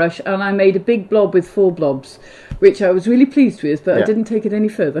ZBrush, and I made a big blob with 4 blobs, which I was really pleased with, but I didn't take it any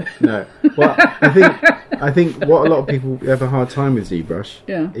further. No, well, I think what a lot of people have a hard time with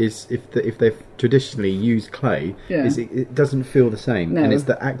ZBrush is if they've traditionally used clay, is it doesn't feel the same, and it's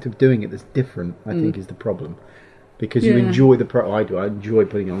the act of doing it that's different. I think is the problem. Because you enjoy I do. I enjoy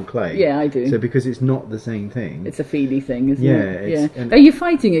putting on clay. Yeah, I do. So because it's not the same thing. It's a feely thing, isn't it? Yeah. Are you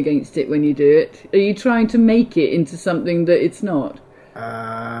fighting against it when you do it? Are you trying to make it into something that it's not?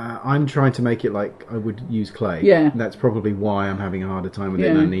 I'm trying to make it like I would use clay. Yeah. And that's probably why I'm having a harder time with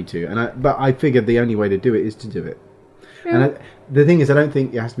it than I need to. But I figured the only way to do it is to do it. Yeah. And the thing is, I don't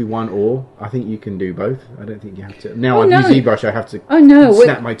think it has to be one or. I think you can do both. I don't think you have to. Now, I've used ZBrush, I have to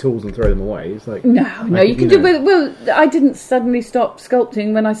snap my tools and throw them away. It's like you can do both. Well, I didn't suddenly stop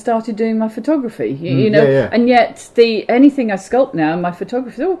sculpting when I started doing my photography. You know, and yet anything I sculpt now, my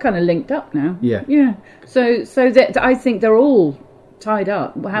photography, they're all kind of linked up now. Yeah, yeah. So that I think they're all tied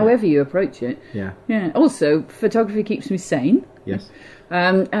up. However you approach it. Yeah, yeah. Also, photography keeps me sane. Yes.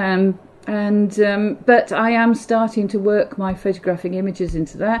 But I am starting to work my photographic images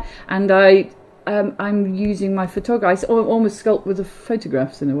into that, and I'm using my photography. I almost sculpt with the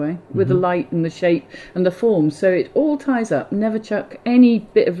photographs in a way, with the light and the shape and the form. So it all ties up. Never chuck any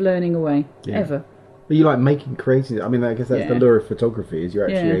bit of learning away ever. But you like making creative. I mean, I guess that's the lure of photography, is you're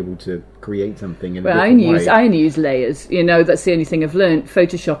actually able to create something in a different way. I only use layers. You know, that's the only thing I've learned.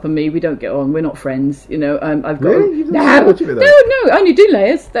 Photoshop and me, we don't get on. We're not friends. You know, I've got really? No, I only do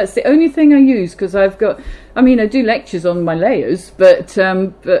layers. That's the only thing I use because I've got. I mean, I do lectures on my layers, but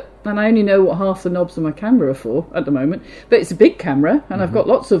and I only know what half the knobs on my camera are for at the moment. But it's a big camera, and I've got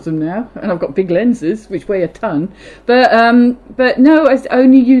lots of them now, and I've got big lenses which weigh a ton. But no, I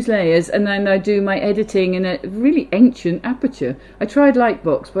only use layers, and then I do my editing in a really ancient aperture. I tried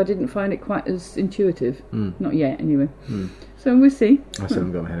Lightbox, but I didn't find it quite as intuitive. Not yet, anyway. So we'll see. I still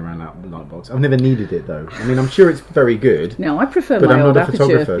haven't got my head around that Lightbox. I've never needed it though. I mean, I'm sure it's very good. No, I prefer but my I'm old not a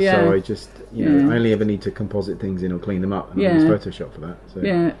aperture. photographer, so I just I only ever need to composite things in or clean them up, and I use Photoshop for that. So.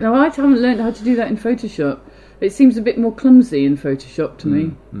 Yeah, no, I haven't learned how to do that in Photoshop. It seems a bit more clumsy in Photoshop to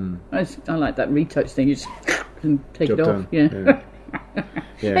me. I like that retouch thing. You just and take it off. Yeah.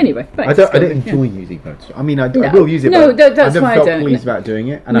 Yeah. Anyway, I don't enjoy using Photoshop. I mean, I will use it, but that's I've never why felt I don't. pleased about doing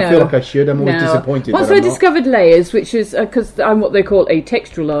it, and I feel like I should. I'm always disappointed. Once I discovered layers, which is because I'm what they call a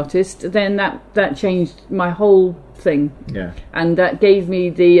textural artist, then that changed my whole thing. Yeah. And that gave me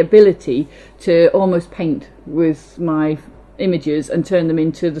the ability to almost paint with my images and turn them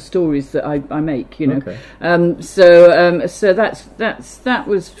into the stories that I make, you know. Okay. So that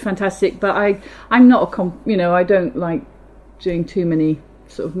was fantastic. But I'm not I don't like doing too many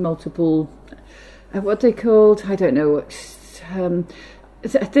sort of multiple, what they called, I don't know what.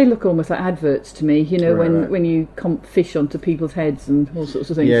 They look almost like adverts to me, you know, when you comp fish onto people's heads and all sorts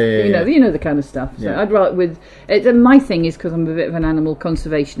of things. You know the kind of stuff. So I'd rather my thing is, because I'm a bit of an animal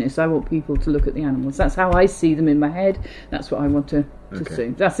conservationist, I want people to look at the animals. That's how I see them in my head. That's what I want to see.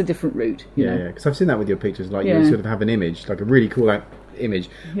 That's a different route. You know? Because I've seen that with your pictures. Like you sort of have an image, like a really cool image,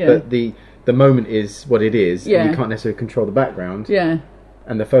 but the moment is what it is, and you can't necessarily control the background. Yeah.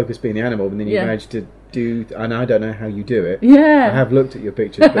 And the focus being the animal, and then you manage to do, and I don't know how you do it. Yeah, I have looked at your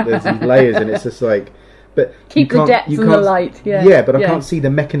pictures, but there's these layers, and it's just like, but keep the depth and the light. Yeah, but I can't see the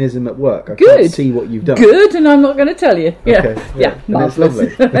mechanism at work. I can't see what you've done. Good, and I'm not going to tell you. Okay, that's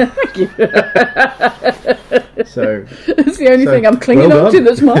lovely. Thank you. So it's the only thing I'm clinging on to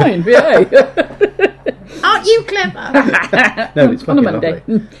that's mine. Yeah. Aren't you clever? No, it's fucking lovely.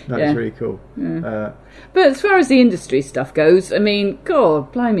 That's really cool. Yeah. But as far as the industry stuff goes, I mean,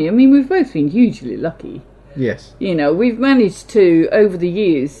 God, blimey, I mean, we've both been hugely lucky. Yes. You know, we've managed to, over the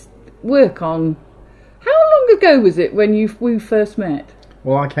years, work on... How long ago was it when we first met?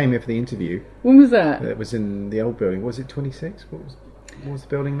 Well, I came here for the interview. When was that? It was in the old building. Was it 26? What was the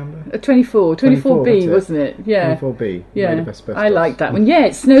building number? 24. 24B, wasn't it? Yeah. 24B. Yeah. I liked that one. Yeah,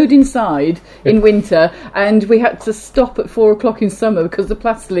 it snowed inside in winter, and we had to stop at 4 o'clock in summer because the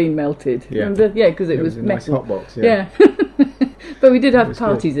plastiline melted. Yeah. Remember? Yeah, because it was a metal. nice hot box. Yeah. But we did have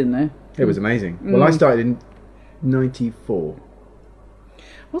parties in there. It was amazing. Well, I started in 94.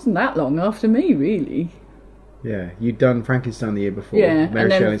 Wasn't that long after me, really. Yeah, you'd done Frankenstein the year before. Yeah,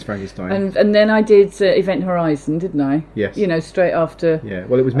 Mary Shelley's Frankenstein. And then I did Event Horizon, didn't I? Yes. You know, straight after. Yeah,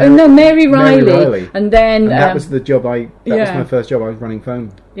 well, it was Mary Reilly. And then... And that was the job that was my first job. I was running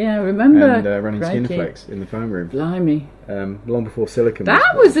foam. Yeah, I remember. And running Skinflex in the foam room. Blimey. Long before Silicon.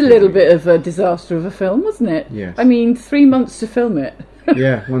 That was a little bit of a disaster of a film, wasn't it? Yes. I mean, 3 months to film it.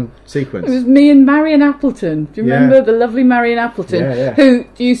 Yeah, one sequence. It was me and Marion Appleton. Do you remember the lovely Marion Appleton? Who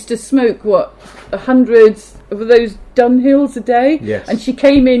used to smoke, hundreds of those Dunhills a day? Yes. And she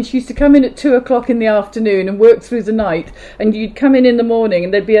used to come in at 2 o'clock in the afternoon and work through the night. And you'd come in the morning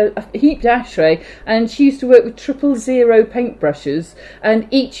and there'd be a heaped ashtray. And she used to work with 000 paintbrushes. And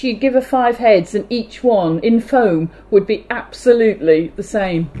you'd give her 5 heads, and each one in foam would be absolutely the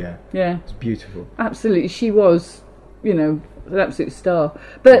same. Yeah. Yeah. It's beautiful. Absolutely. She was, an absolute star.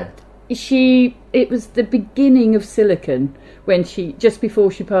 But it was the beginning of Silicon when just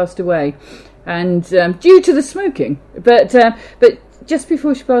before she passed away, and due to the smoking. But just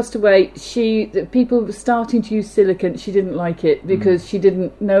before she passed away, people were starting to use Silicon. She didn't like it because she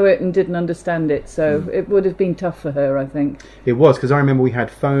didn't know it and didn't understand it. So it would have been tough for her, I think. It was, because I remember we had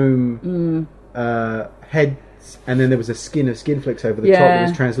foam heads, and then there was a skin of Skinflex over the top that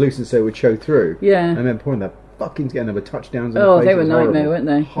was translucent, so it would show through. Yeah. And I remember pouring that fucking getting over touchdowns. They were nightmare, weren't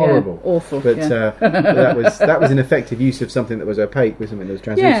they? Horrible, awful. But that was an effective use of something that was opaque with something that was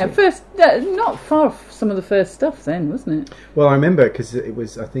translucent. Yeah, not far off some of the first stuff then, wasn't it? Well, I remember because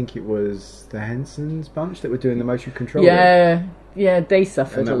I think it was the Henson's bunch that were doing the motion control. Yeah, they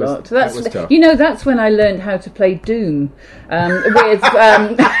suffered a lot. That was tough. That's when I learned how to play Doom. I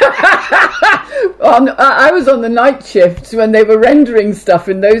was on the night shift when they were rendering stuff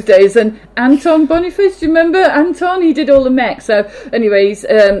in those days, and Anton Boniface, do you remember Anton? He did all the mech. So anyway,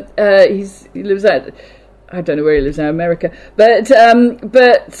 he lives at, I don't know where he lives now, America. But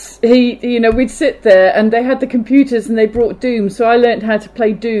he, we'd sit there and they had the computers and they brought Doom. So I learnt how to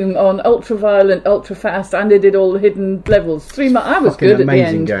play Doom on ultra violent, ultra fast, and I did all the hidden levels. 3 months. I was good at the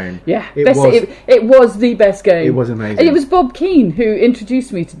end. Game. Yeah, it was the best game. It was amazing. It was Bob Keane who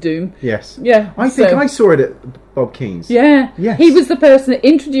introduced me to Doom. Yes. Yeah. I think I saw it at Bob Keane's. Yeah. Yes. He was the person that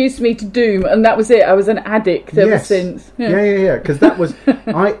introduced me to Doom, and that was it. I was an addict ever since. Yeah. Because that was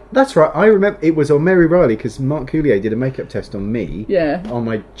that's right. I remember it was on Mary Reilly, because Mark Coulier did a makeup test on me. Yeah. On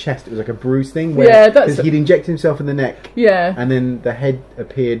my chest, it was like a bruise thing. Because he'd inject himself in the neck. Yeah. And then the head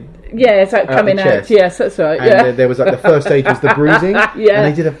appeared. Yeah, it's like coming out. Yes, that's right. And there was like the first stage was the bruising. Yeah. And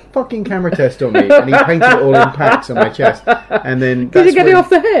they did a fucking camera test on me, and he painted it all in packs on my chest. And then did you get it off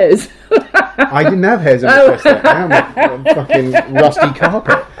the hairs? I didn't have hairs on my chest. Now I'm fucking rusty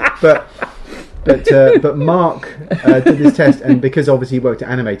carpet. But But Mark did this test, and because obviously he worked at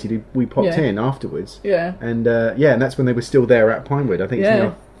Animated, we popped in afterwards. Yeah. And and that's when they were still there at Pinewood. I think it's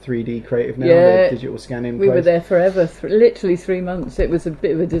now 3D Creative now, the digital scanning place. We were there forever, literally 3 months. It was a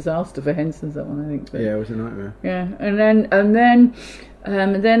bit of a disaster for Henson's, that one, I think. But, yeah, it was a nightmare. Yeah, and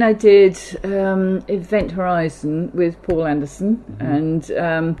then I did Event Horizon with Paul Anderson,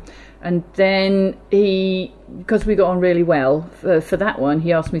 and then because we got on really well for that one,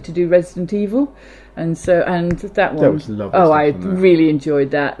 he asked me to do Resident Evil, and that one was lovely. Oh, I really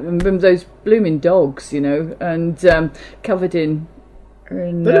enjoyed that. Remember those blooming dogs, and covered in.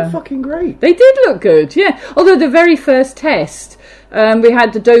 They look fucking great. They did look good, yeah. Although the very first test, we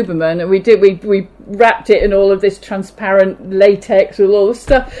had the Doberman, and we wrapped it in all of this transparent latex with all the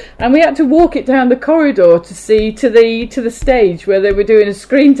stuff, and we had to walk it down the corridor to see to the stage where they were doing a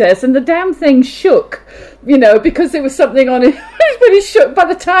screen test, and the damn thing shook, because there was something on it. But it shook. By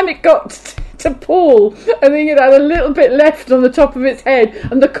the time it got to Paul, I think it had a little bit left on the top of its head,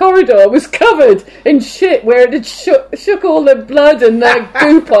 and the corridor was covered in shit where it had shook all the blood and the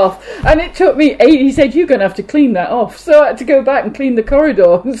goop off. And it took me 8. He said, "You're going to have to clean that off." So I had to go back and clean the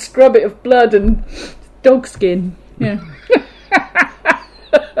corridor and scrub it of blood and dog skin. Yeah.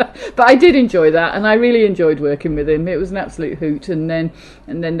 But I did enjoy that, and I really enjoyed working with him. It was an absolute hoot. And then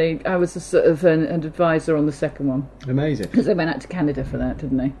I was a sort of an advisor on the second one. Amazing. Because they went out to Canada for that,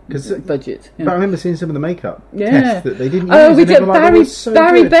 didn't they? Because budget. Yeah. But I remember seeing some of the makeup tests that they didn't use. Oh, we did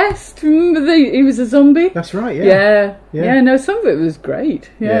Barry Best. Remember he was a zombie? That's right. Yeah. No, some of it was great.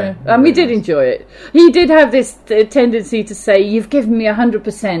 Yeah. And we did enjoy it. He did have this tendency to say, "You've given me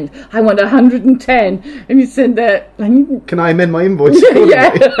 100%. I want 110." And you said that. Can I amend my invoice?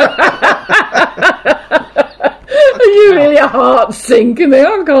 Yeah. You really a heart sink, and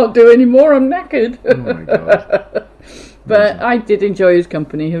I can't do any more. I'm knackered. Oh my god! But I did enjoy his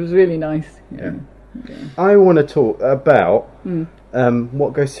company. It was really nice. Yeah. I want to talk about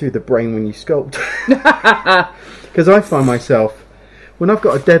what goes through the brain when you sculpt, because I find myself when I've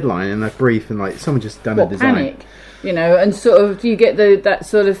got a deadline and a brief and like someone just done a design. Panic. And sort of, do you get that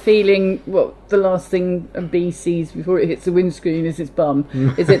sort of feeling, the last thing a bee sees before it hits the windscreen is its bum?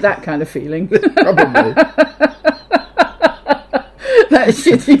 Is it that kind of feeling? Probably. That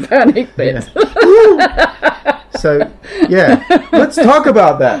shitty panic bit. Yeah. So, let's talk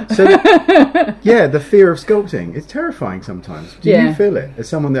about that. So, the fear of sculpting. It's terrifying sometimes. Do you feel it? As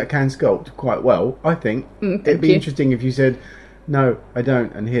someone that can sculpt quite well, I think it'd be interesting if you said, "No, I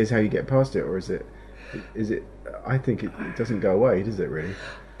don't, and here's how you get past it," or is it... I think it doesn't go away, does it really?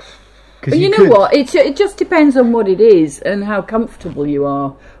 But you know what? It just depends on what it is and how comfortable you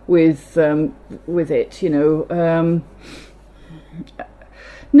are with it.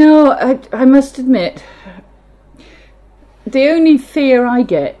 No, I must admit, the only fear I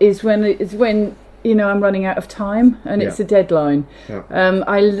get is when I'm running out of time and it's a deadline. Yeah.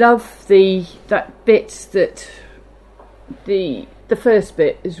 I love that bit that the first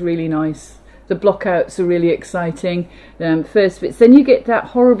bit is really nice. The blockouts are really exciting. First bits. Then you get that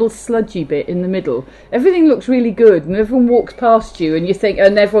horrible sludgy bit in the middle. Everything looks really good, and everyone walks past you, and you think,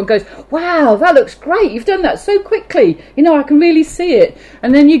 and everyone goes, "Wow, that looks great! You've done that so quickly. I can really see it."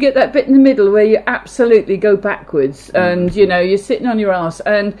 And then you get that bit in the middle where you absolutely go backwards, and you're sitting on your ass,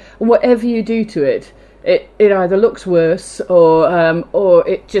 and whatever you do to it, it either looks worse or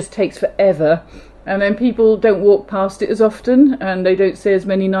it just takes forever. And then people don't walk past it as often, and they don't say as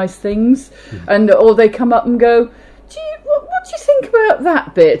many nice things, or they come up and go, what do you think about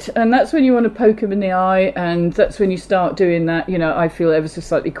that bit? And that's when you want to poke them in the eye, and that's when you start doing that, I feel ever so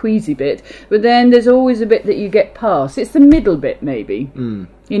slightly queasy bit. But then there's always a bit that you get past. It's the middle bit, maybe.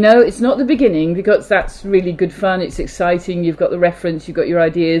 It's not the beginning, because that's really good fun, it's exciting, you've got the reference, you've got your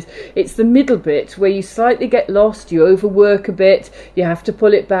ideas. It's the middle bit where you slightly get lost, you overwork a bit, you have to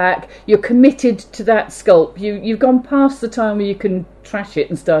pull it back, you're committed to that sculpt, you've gone past the time where you can trash it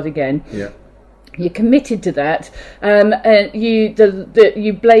and start again. Yeah. You're committed to that, and you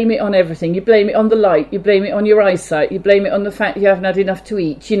blame it on everything. You blame it on the light. You blame it on your eyesight. You blame it on the fact you haven't had enough to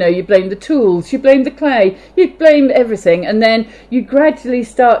eat. You blame the tools. You blame the clay. You blame everything, and then you gradually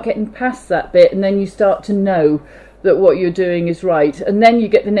start getting past that bit, and then you start to know that what you're doing is right, and then you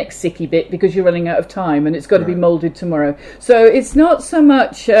get the next sicky bit because you're running out of time, and it's got to be moulded tomorrow. So it's not so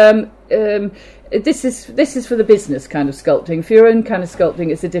much. This is for the business kind of sculpting. For your own kind of sculpting,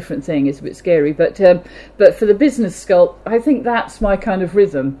 it's a different thing. It's a bit scary, but for the business sculpt, I think that's my kind of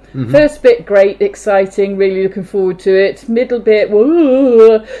rhythm. First bit, great, exciting, really looking forward to it. Middle bit,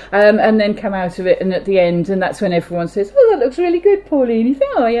 woo, and then come out of it, and at the end, and that's when everyone says, "Oh, that looks really good, Pauline." You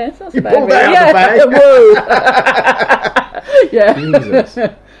think, "Oh, yeah, it's not so bad." Whoa. Yeah. Jesus.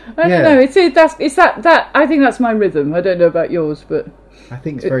 I don't know. It's that. I think that's my rhythm. I don't know about yours, but I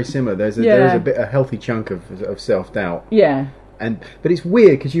think it's very similar. There is a healthy chunk of self-doubt. Yeah. But it's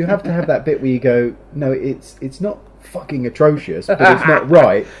weird because you have to have that bit where you go, no, it's not fucking atrocious, but it's not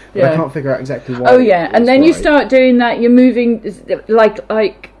right. But I can't figure out exactly why. Oh yeah, and then you start doing that. You're moving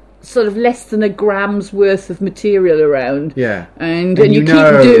like sort of less than a gram's worth of material around. Yeah. And you keep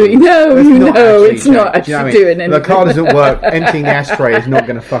doing... No, it's not actually doing anything. The car doesn't work. Emptying the ashtray is not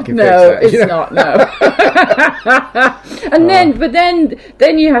going to fucking fix No, that. it's not, no. And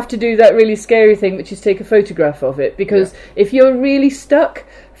then you have to do that really scary thing, which is take a photograph of it. Because if you're really stuck,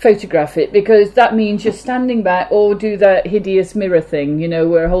 photograph it, because that means you're standing back, or do that hideous mirror thing,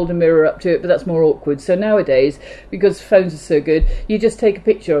 where I hold a mirror up to it, but that's more awkward. So nowadays, because phones are so good, you just take a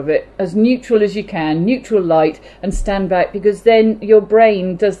picture of it as neutral as you can, neutral light, and stand back, because then your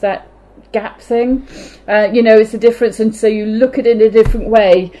brain does that gap thing. It's a difference, and so you look at it in a different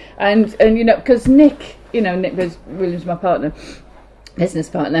way. And because Nik Williams, my partner, business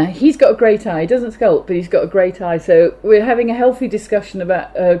partner, he's got a great eye. He doesn't sculpt, but he's got a great eye. So we're having a healthy discussion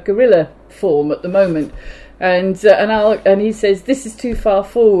about gorilla form at the moment, and he says this is too far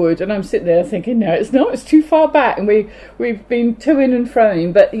forward, and I'm sitting there thinking, no, it's not. It's too far back, and we've been to-ing and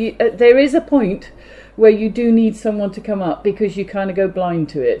froing. But there is a point where you do need someone to come up, because you kind of go blind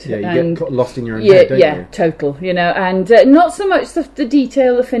to it. Yeah, you get lost in your own head, don't you? Yeah, total. And not so much the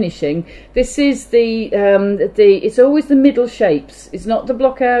detail, the finishing. This is it's always the middle shapes. It's not the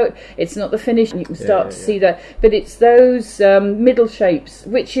block out. It's not the finish. You can start to see that, but it's those middle shapes,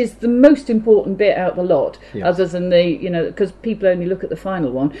 which is the most important bit out of the lot. Yes. Other than because people only look at the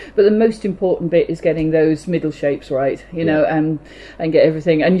final one, but the most important bit is getting those middle shapes right. And get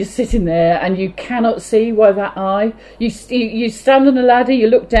everything. And you're sitting there, and you cannot see why that eye. You stand on a ladder, you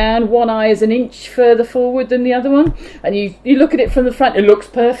look down, one eye is an inch further forward than the other one, and you look at it from the front, it looks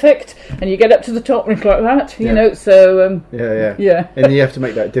perfect, and you get up to the top and it's like that, so and then you have to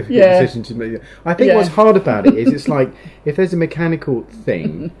make that difficult decision to make. I think what's hard about it is it's like, if there's a mechanical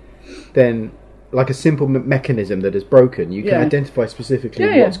thing, then like a simple mechanism that is broken, you can identify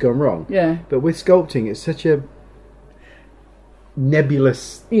specifically what's gone wrong. But with sculpting, it's such a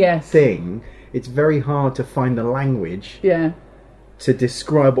nebulous thing. It's very hard to find the language to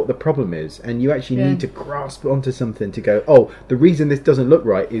describe what the problem is, and you actually need to grasp onto something to go, oh, the reason this doesn't look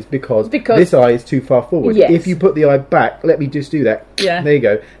right is because this eye is too far forward. If you put the eye back, let me just do that. There you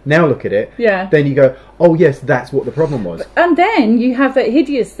go. Now look at it. Then you go, oh yes, that's what the problem was. And then you have that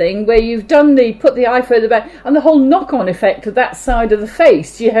hideous thing where you've put the eye further back, and the whole knock-on effect of that side of the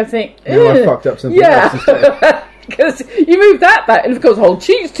face. You have to think, now I fucked up something else instead. Because you move that back, and of course the whole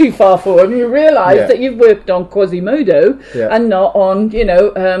cheek's too far forward, and you realise that you've worked on Quasimodo and not on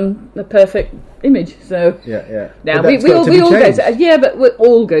the perfect image. So now we all go through, but we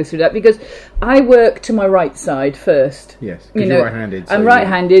all go through that, because I work to my right side first. Yes, because you're right-handed. I'm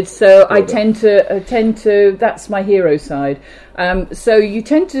right-handed, so I tend to. That's my hero side. So you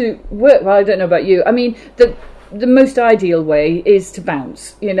tend to work. Well, I don't know about you. I mean, the most ideal way is to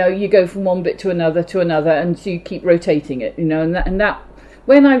bounce. You go from one bit to another, and so you keep rotating it. And that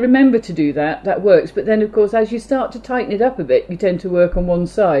when I remember to do that, that works. But then, of course, as you start to tighten it up a bit, you tend to work on one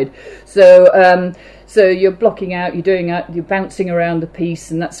side. So you're blocking out, you're bouncing around the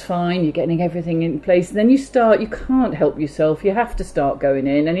piece, and that's fine. You're getting everything in place. And then you can't help yourself. You have to start going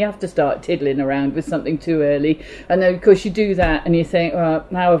in, and you have to start tiddling around with something too early. And then, of course, you do that, and you think, well,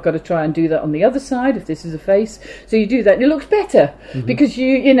 now I've got to try and do that on the other side, if this is a face. So you do that, and it looks better, because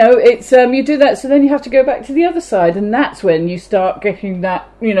you do that. So then you have to go back to the other side, and that's when you start getting that,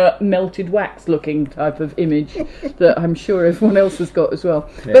 melted wax looking type of image that I'm sure everyone else has got as well.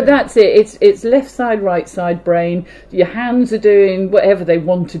 But that's it. It's left side, right side, brain. Your hands are doing whatever they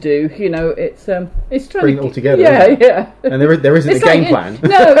want to do. It's trying bring to it all together. Yeah. And there isn't a game plan.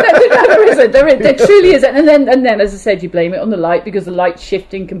 No, there isn't. There truly isn't. And then, as I said, you blame it on the light, because the light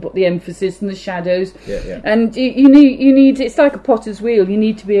shifting can put the emphasis in the shadows. And you need. It's like a potter's wheel. You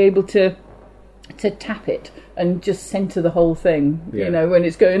need to be able to tap it and just centre the whole thing, when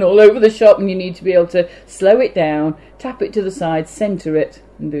it's going all over the shop, and you need to be able to slow it down, tap it to the side, centre it,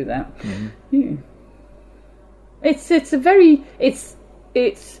 and do that. It's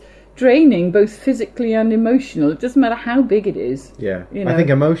draining, both physically and emotional. It doesn't matter how big it is. I think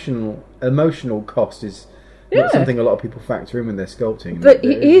emotional cost is not something a lot of people factor in when they're sculpting. But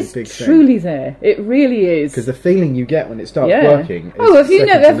it is truly there. It really is. Because the feeling you get when it starts working.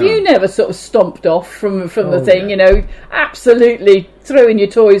 Have you never sort of stomped off from the thing? Absolutely throwing your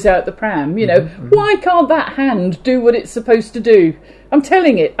toys out the pram. Why can't that hand do what it's supposed to do? I'm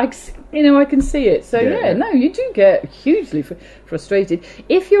telling it. I can see it. So you do get hugely frustrated.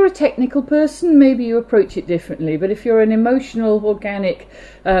 If you're a technical person, maybe you approach it differently. But if you're an emotional, organic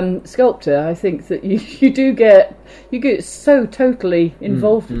sculptor, I think that you get so totally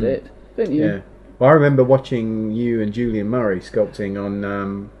involved with it, don't you? Yeah. Well, I remember watching you and Julian Murray sculpting on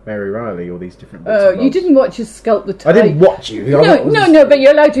Mary Reilly, all these different bits and bobs. You didn't watch us sculpt the tiger. I didn't watch you. No, but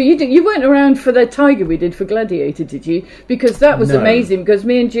you're allowed to. You weren't around for the tiger we did for Gladiator, did you? Because that was amazing, because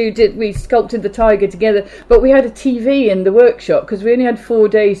me and Ju we sculpted the tiger together, but we had a TV in the workshop, because we only had 4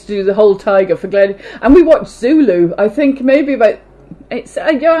 days to do the whole tiger for Gladiator. And we watched Zulu, I think maybe about...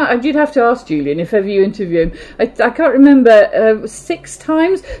 you'd have to ask Julian if ever you interview him. I can't remember 6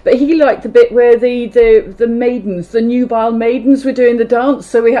 times, but he liked the bit where the maidens, the nubile maidens, were doing the dance,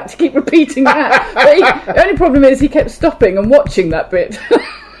 so we had to keep repeating that. But the only problem is he kept stopping and watching that bit.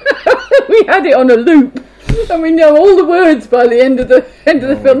 We had it on a loop, and we know all the words by the end of the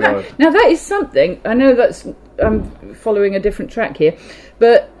film. Now that is something. I know I'm following a different track here,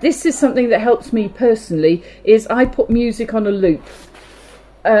 but this is something that helps me personally. Is I put music on a loop.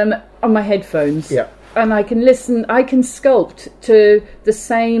 On my headphones, and I can listen. I can sculpt to the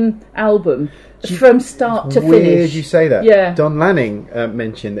same album from start to finish. Weird you say that. Yeah. Don Lanning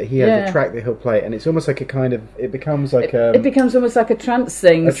mentioned that he has a track that he'll play, and it's almost like it becomes like it becomes almost like a trance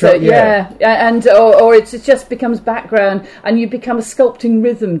thing. And or it just becomes background, and you become a sculpting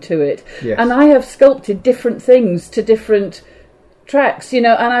rhythm to it. Yes. And I have sculpted different things to different tracks, and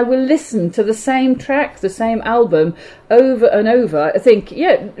I will listen to the same track, the same album over and over. I think,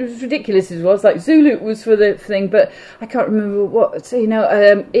 it was ridiculous as it was. Like Zulu was for the thing, but I can't remember what. So,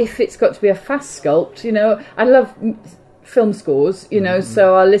 if it's got to be a fast sculpt, I love film scores,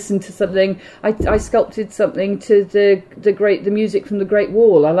 so I listened to something. I sculpted something to the music from The Great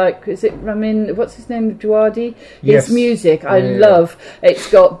Wall. I like, what's his name, Djawadi? His music I love. It's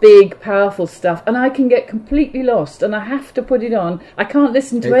got big, powerful stuff, and I can get completely lost, and I have to put it on. I can't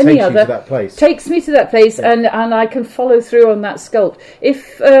listen to any other. Takes you to that place. Takes me to that place, and I can follow through on that sculpt.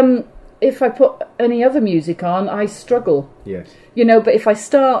 If I put any other music on, I struggle. Yes. But if I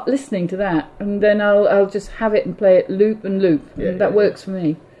start listening to that, and then I'll just have it and play it loop and loop. That works for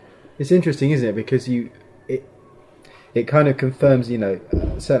me. It's interesting, isn't it? Because it kind of confirms,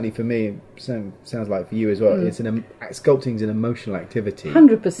 certainly for me, sounds like for you as well. Sculpting's an emotional activity.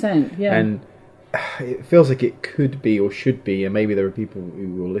 100%, yeah. And it feels like it could be or should be, and maybe there are people who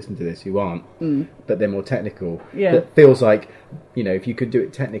will listen to this who aren't, but they're more technical. Yeah. That feels like, if you could do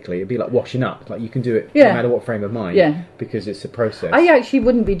it technically, it'd be like washing up. Like you can do it no matter what frame of mind, because it's a process. I actually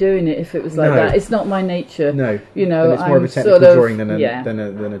wouldn't be doing it if it was like that. It's not my nature. No, and it's more of a technical drawing than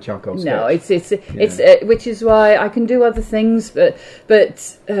a charcoal sketch. No, it's which is why I can do other things, but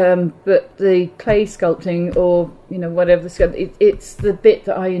the clay sculpting or whatever the sculpt, it's the bit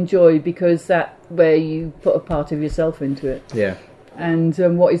that I enjoy, because that where you put a part of yourself into it. Yeah. And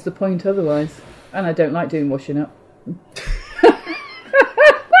what is the point otherwise? And I don't like doing washing up.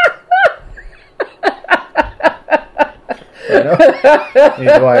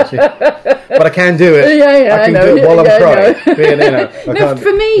 Neither do I, actually. But I can do it. I can do it while I'm crying.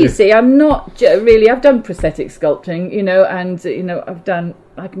 For me, you see, I'm not really. I've done prosthetic sculpting, and I've done.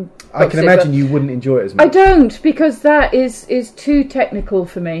 I can imagine you wouldn't enjoy it as much. I don't, because that is too technical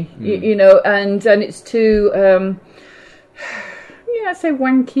for me, and it's too. I say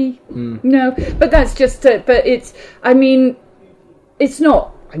wanky. No, but that's just. But it's. It's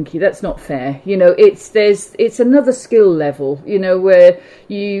not wanky. That's not fair. It's another skill level. Where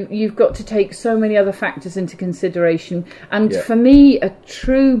you've got to take so many other factors into consideration. And for me, a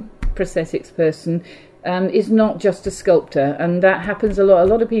true prosthetics person is not just a sculptor, and that happens a lot. A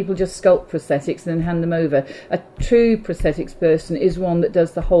lot of people just sculpt prosthetics and then hand them over. A true prosthetics person is one that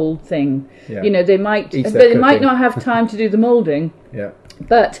does the whole thing. Yeah. They might not have time to do the moulding,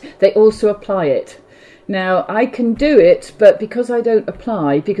 but they also apply it. Now, I can do it, but because I don't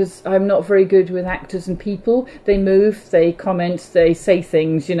apply, because I'm not very good with actors and people, they move, they comment, they say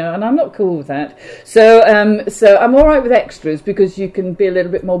things, and I'm not cool with that. So I'm all right with extras, because you can be a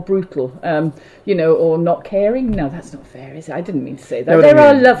little bit more brutal, or not caring. No, that's not fair, is it? I didn't mean to say that. No, there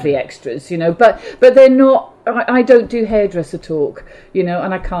are lovely extras, but they're not. I don't do hairdresser talk, and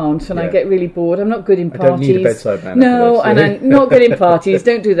I can't, and I get really bored. I'm not good in parties. I don't need a bedside manner. No, and I'm not good in parties.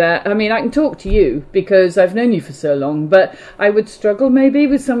 Don't do that. I mean, I can talk to you because I've known you for so long, but I would struggle maybe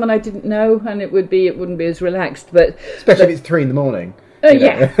with someone I didn't know, and it wouldn't be as relaxed. But especially if it's 3 a.m.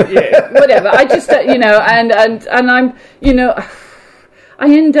 Yeah, whatever. I just, and I'm, I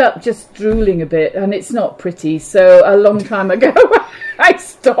end up just drooling a bit, and it's not pretty. So a long time ago, I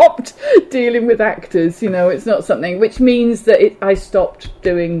stopped dealing with actors. It's not something, which means that I stopped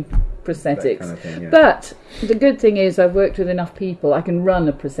doing prosthetics. Kind of thing, yeah. But the good thing is I've worked with enough people. I can run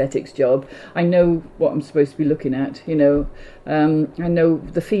a prosthetics job. I know what I'm supposed to be looking at. I know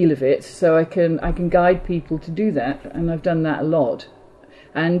the feel of it, so I can guide people to do that, and I've done that a lot.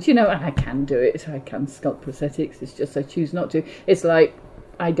 And and I can do it. I can sculpt prosthetics. It's just I choose not to. It's like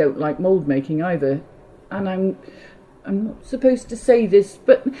I don't like mould making either, and I'm not supposed to say this,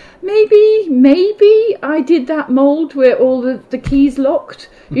 but maybe I did that mould where all the keys locked,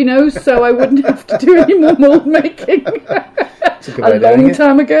 so I wouldn't have to do any more mould making. a long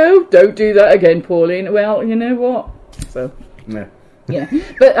time ago. Don't do that again, Pauline. Well, you know what? So yeah,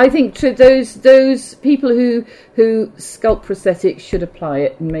 but I think to those people who sculpt prosthetics should apply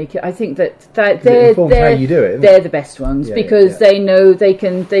it and make it. I think that they're how you do it. They're the best ones because they know they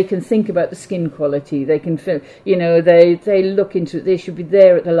can think about the skin quality. They can feel, they look into it. They should be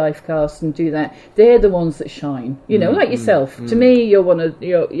there at the life cast and do that. They're the ones that shine. Like yourself. To me, you're one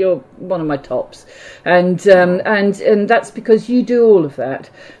of my tops, and that's because you do all of that.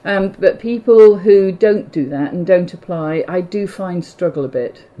 But people who don't do that and don't apply, I do find struggle a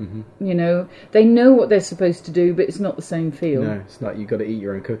bit. They know what they're supposed to do, but it's not the same feel. No, it's like you've got to eat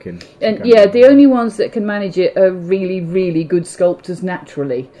your own cooking. And the only ones that can manage it are really, really good sculptors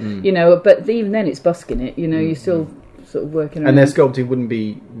naturally. But even then it's busking it. You're still sort of working around. And their sculpting wouldn't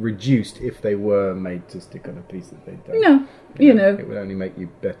be reduced if they were made to stick on a piece that they don't. No, it would only make you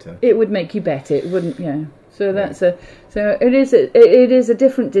better. It would make you better. It wouldn't. So it is a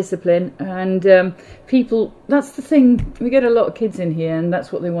different discipline, and people. That's the thing. We get a lot of kids in here, and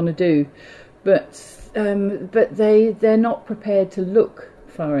that's what they want to do, but they're not prepared to look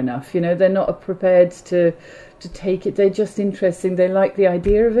far enough. They're not prepared to take it. They're just interesting. They like the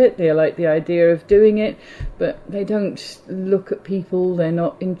idea of it. They like the idea of doing it, but they don't look at people. They're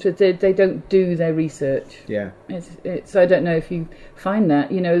not interested. They don't do their research. Yeah. It's. I don't know if you find that.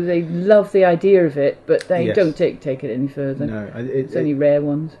 They love the idea of it, but they don't take it any further. No, it's only rare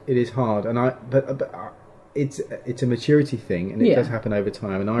ones. It is hard, and it's a maturity thing, and it does happen over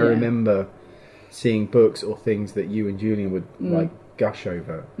time. And I remember seeing books or things that you and Julian would like gush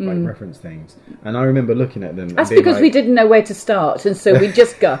over, like reference things, and I remember looking at them. That's because we didn't know where to start, and so we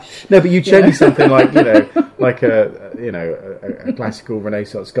just gush. No, but you'd show me something like like a classical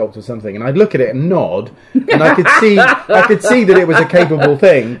Renaissance sculpture or something, and I'd look at it and nod, and I could see that it was a capable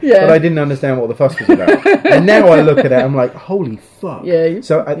thing, but I didn't understand what the fuss was about. And now I look at it, I'm like, holy fuck! Yeah.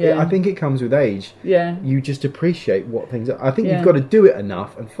 So I think it comes with age. Yeah. You just appreciate what things are. I think you've got to do it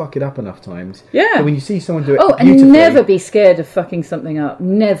enough and fuck it up enough times. Yeah. So when you see someone do it, and never be scared of fucking something up.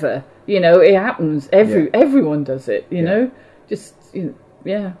 Never. It happens. Everyone does it. You know. Just.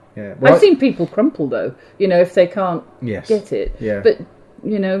 Yeah. Well, I've seen people crumple though. If they can't get it. Yeah. But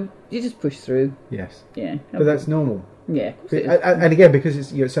you just push through. Yes. Yeah. But that's normal. Yeah. And again,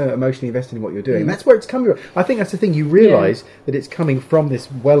 because you're so emotionally invested in what you're doing, that's where it's coming from. I think that's the thing. You realise that it's coming from this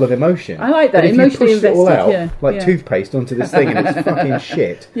well of emotion. I like that. If emotionally you push invested, it all out like toothpaste onto this thing and it's fucking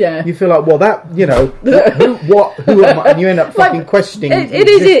shit. Yeah. You feel like, well, that who am I? And you end up fucking questioning. It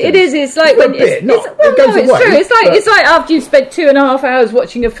is. It's like when it's true. It's like after you've spent 2.5 hours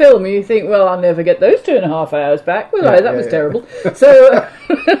watching a film and you think, well, I'll never get those 2.5 hours back. Well, that was terrible. So.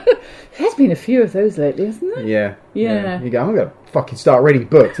 There's been a few of those lately, hasn't there? Yeah. You go, I'm going to fucking start reading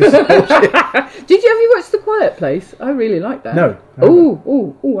books. This is bullshit. Have you watched The Quiet Place? I really like that. No.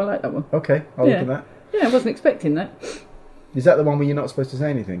 Oh, I like that one. Okay, I'll look at that. Yeah, I wasn't expecting that. Is that the one where you're not supposed to say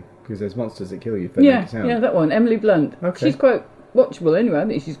anything? Because there's monsters that kill you if they make a sound. Yeah, that one. Emily Blunt. Okay. She's quite watchable anyway. I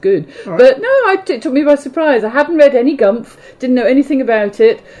think she's good. Right. But no, it took me by surprise. I hadn't read any Gumph, didn't know anything about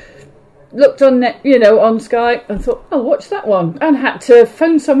it. Looked on net, on Skype and thought, I'll watch that one, and had to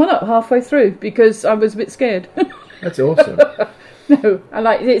phone someone up halfway through because I was a bit scared. That's awesome. No, I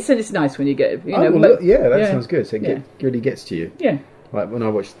like it. It's nice when you get, that sounds good. So it really gets to you. Yeah. Like when I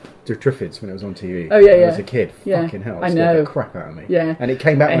watched The Triffids when it was on TV. Oh yeah, when I was a kid. Fucking hell, it scared the crap out of me. Yeah. And it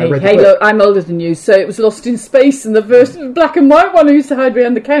came back when I read the book. Look, I'm older than you, so it was Lost in Space, and the first black and white one who used to hide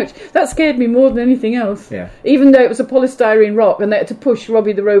behind the couch. That scared me more than anything else. Yeah. Even though it was a polystyrene rock, and they had to push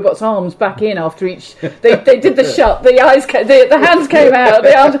Robbie the robot's arms back in after each. They did the shut. The eyes, the hands came out,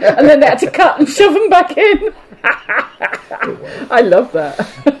 the arms, and then they had to cut and shove them back in. I love that.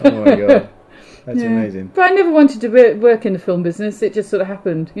 Oh my god. That's amazing. But I never wanted to work in the film business. It just sort of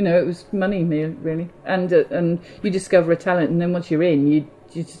happened. It was money, really. And you discover a talent, and then once you're in, you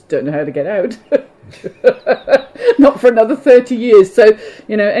just don't know how to get out. Not for another 30 years. So,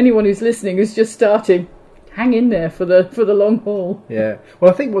 anyone who's listening who's just starting, hang in there for the long haul. Yeah. Well,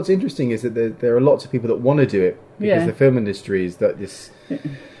 I think what's interesting is that there are lots of people that want to do it because the film industry is that this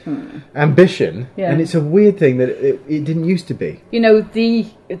ambition, and it's a weird thing that it didn't used to be. You know, the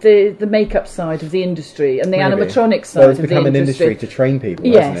makeup side of the industry and the animatronics side of the industry. It's become an industry to train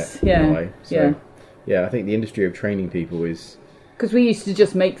people, hasn't it? Yeah. In a way. So, I think the industry of training people is... Because we used to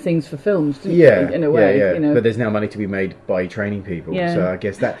just make things for films, didn't we, in a way. Yeah. You know. But there's now money to be made by training people. Yeah. So I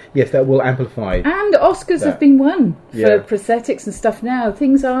guess that will amplify. And Oscars have been won for prosthetics and stuff now.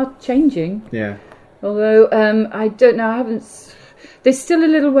 Things are changing. Yeah. Although, I don't know, they're still a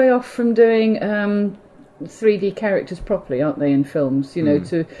little way off from doing 3D characters properly, aren't they, in films, you know,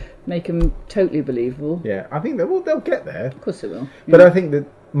 to make them totally believable. Yeah, I think they'll get there. Of course they will. But I think that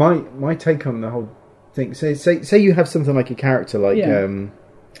my take on the whole thing, say you have something like a character like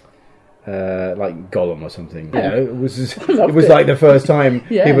Gollum or something. You know, it was like the first time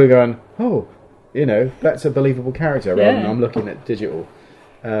people were going, oh, you know, that's a believable character rather than I'm looking at digital.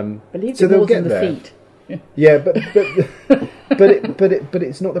 So they'll get there. Feet. Yeah, but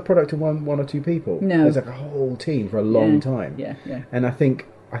it's not the product of one or two people. No, there's like a whole team for a long time. Yeah. And I think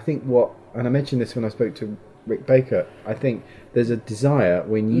and I mentioned this when I spoke to Rick Baker. I think there's a desire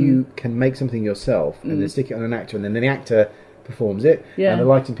when you can make something yourself and then stick it on an actor, and then the actor performs it, and the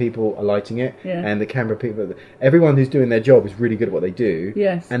lighting people are lighting it, and the camera people, everyone who's doing their job is really good at what they do,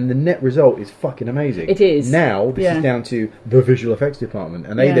 and the net result is fucking amazing. It is. Now this is down to the visual effects department,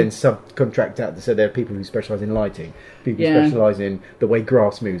 and they then subcontract out. So there are people who specialise in lighting, people who specialise in the way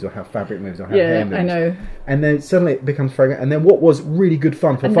grass moves or how fabric moves or how hair moves. I know. And then suddenly it becomes fragrant, and then what was really good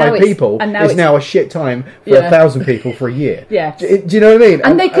fun for 5 people is now a shit time for 1,000 people for a year. Yeah. Do you know what I mean?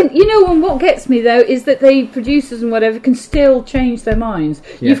 And they can, and what gets me though is that the producers and whatever can still change their minds.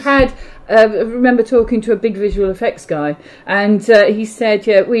 Yes. You've had, I remember talking to a big visual effects guy, and he said,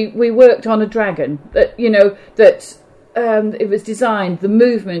 we worked on a dragon that, it was designed, the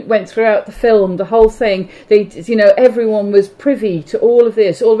movement went throughout the film, the whole thing. Everyone was privy to all of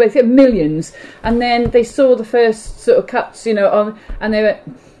this, all the way through, millions. And then they saw the first sort of cuts, and they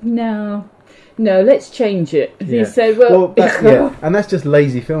went, no, let's change it. He said, and that's just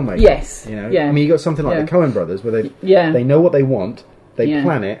lazy filmmaking. Yes. I mean, you got something like the Coen brothers where they know what they want. They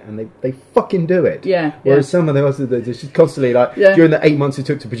plan it and they fucking do it. Yeah. Whereas some of the others, they're just constantly like, during the 8 months it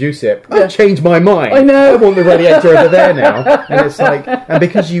took to produce it, I changed my mind. I know. I want the radiator over there now. And it's like, and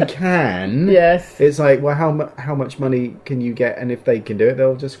because you can, it's like, well, how much money can you get? And if they can do it,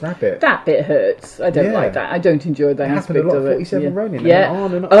 they'll just scrap it. That bit hurts. I don't like that. I don't enjoy that aspect of it. Happened a lot. 47 Ronin.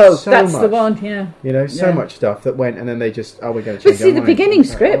 On and that's the one. Yeah. So much stuff that went, and then they just, we're going to change. But see, the beginning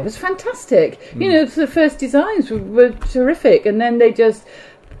script was fantastic. The first designs were terrific, and then they just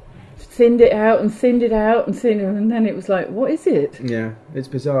thinned it out, and then it was like, what is it? Yeah, it's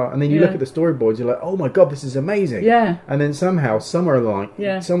bizarre. And then you look at the storyboards, you're like, oh my god, this is amazing. Yeah. And then somehow, somewhere along,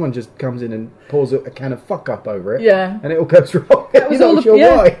 someone just comes in and pours a can of fuck up over it. Yeah. And it all goes wrong. That was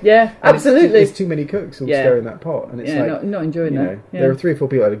why. Yeah, and absolutely. It's too many cooks all stirring that pot. And it's like, not enjoying that. There are 3 or 4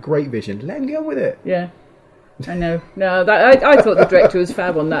 people who had a great vision. Let them go with it. Yeah. I know. No, I thought the director was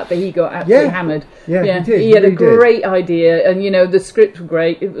fab on that, but he got absolutely hammered. Yeah, he did. He had a great idea, and the script was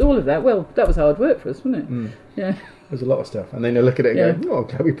great. All of that. Well, that was hard work for us, wasn't it? Yeah. There's a lot of stuff, and then they look at it and go, "Oh, I'm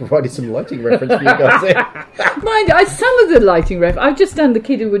glad we provided some lighting reference for you guys." Mind, some of the lighting reference. I've just done The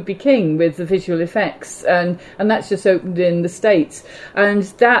Kid Who Would Be King with the visual effects, and that's just opened in the States, and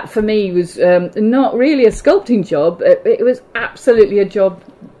that for me was not really a sculpting job. It was absolutely a job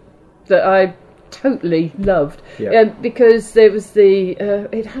that I totally loved, because there was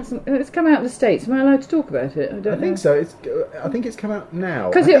it's come out in the States. Am I allowed to talk about it? I think so. I think it's come out now.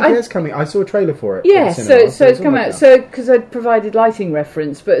 Because it's coming. I saw a trailer for it. Yeah, so it's come out. So because I provided lighting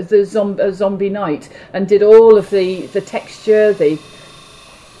reference, but the zombie night, and did all of the texture.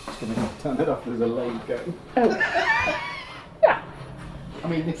 Just going to turn it off. There's a lathe going. Oh. Yeah. I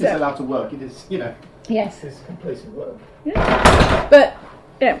mean, this is allowed to work. It is, Yes. It's complete work. Yeah. But.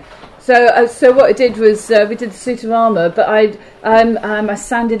 Yeah. So what I did was we did the suit of armour, but I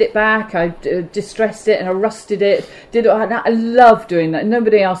sanded it back, I distressed it, and I rusted it. I love doing that.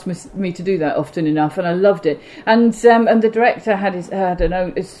 Nobody asked me to do that often enough, and I loved it. And the director had his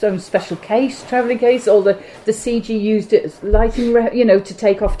own special case, travelling case. All the CG used it as lighting, to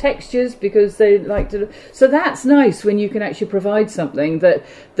take off textures because they like to. So that's nice when you can actually provide something that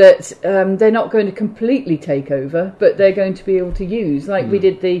they're not going to completely take over, but they're going to be able to use. Like we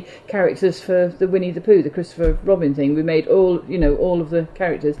did the characters for the Winnie the Pooh, the Christopher Robin thing. We made all of the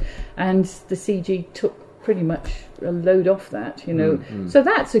characters, and the CG took pretty much a load off that, So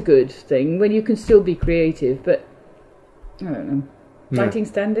that's a good thing when you can still be creative. But I don't know, lighting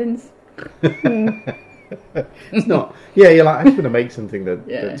stand-ins. It's not. Yeah, you're like, I'm going to make something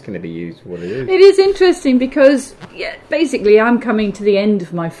that's going to be used for what it is. It is interesting because basically I'm coming to the end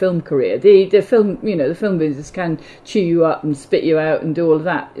of my film career. The film, the film business can chew you up and spit you out and do all of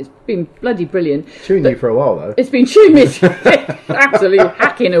that. It's been bloody brilliant. Chewing you for a while though. It's been chewing me, absolutely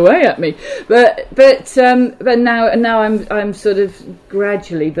hacking away at me. But now I'm sort of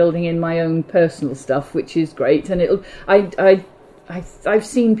gradually building in my own personal stuff, which is great. And I've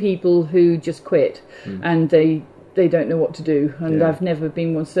seen people who just quit and they don't know what to do, and I've never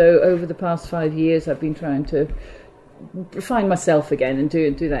been one. So over the past 5 years, I've been trying to find myself again and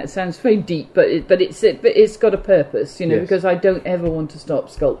do that. It sounds very deep, but it's got a purpose, because I don't ever want to stop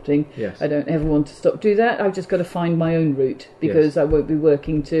sculpting. Yes. I don't ever want to stop do that. I've just got to find my own route because I won't be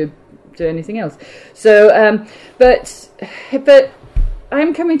working to do anything else. So, but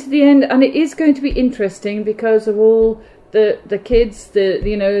I'm coming to the end, and it is going to be interesting because of all the kids, the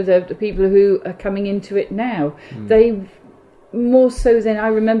people who are coming into it now. They more so than I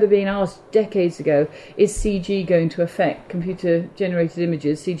remember being asked decades ago, is CG going to affect computer generated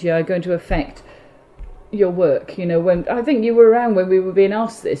images, CGI going to affect your work? When I think you were around when we were being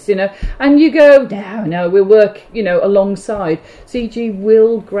asked this, and you go, no, we'll work, alongside. CG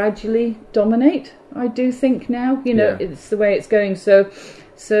will gradually dominate, I do think now, it's the way it's going. So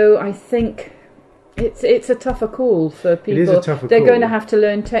I think it's a tougher call for people. It is a tougher They're call. going to have to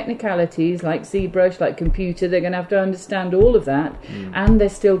learn technicalities like ZBrush, like computer. They're going to have to understand all of that, and they're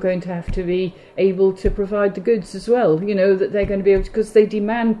still going to have to be able to provide the goods as well. That they're going to be able to, because they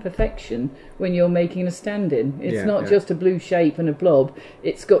demand perfection when you're making a stand-in. It's not just a blue shape and a blob.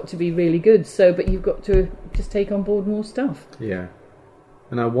 It's got to be really good. But you've got to just take on board more stuff. Yeah.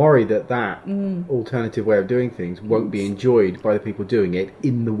 And I worry that alternative way of doing things won't be enjoyed by the people doing it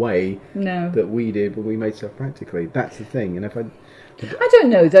in the way that we did when we made stuff practically. That's the thing. And I don't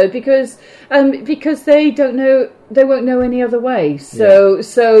know though, because they don't know, they won't know any other way. So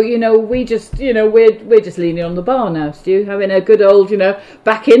we just we're just leaning on the bar now, Stu, having a good old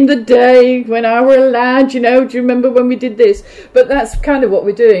back in the day when I were a lad. Do you remember when we did this? But that's kind of what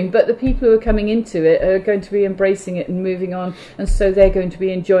we're doing. But the people who are coming into it are going to be embracing it and moving on, and so they're going to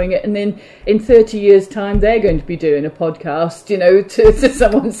be enjoying it. And then in 30 years' time, they're going to be doing a podcast, to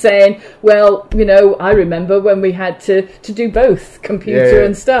someone saying, well, I remember when we had to do both computer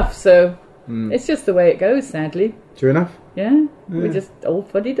and stuff. So it's just the way it goes, sadly. True enough. Yeah. We're just old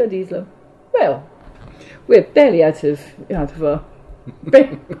fuddy-duddies, love. Well, we're barely out of our...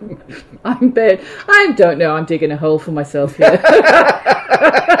 I don't know, I'm digging a hole for myself here.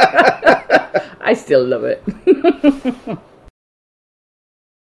 I still love it.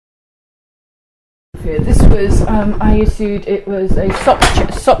 This was, I issued, it was a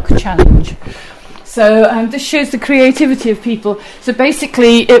sock challenge. So this shows the creativity of people. So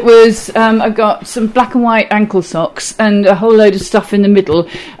basically it was, I've got some black and white ankle socks and a whole load of stuff in the middle,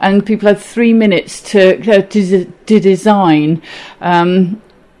 and people had 3 minutes to design an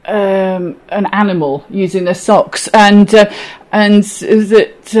animal using their socks. And that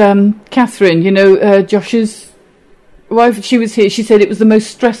Catherine, Josh's wife, she was here, she said it was the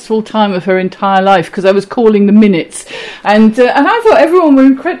most stressful time of her entire life because I was calling the minutes, and I thought everyone were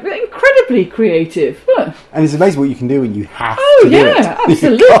incredibly creative. Huh. And it's amazing what you can do when you have to do it. Absolutely.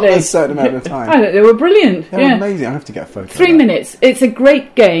 You've got a certain amount of time. I know, they were brilliant. They were amazing. I have to get a photo. 3 minutes. It's a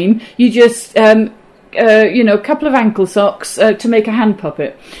great game. You just a couple of ankle socks to make a hand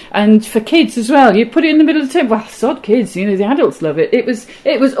puppet, and for kids as well, you put it in the middle of the table. Well, sod kids, the adults love it. It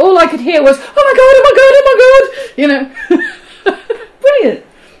was all I could hear was oh my god, brilliant.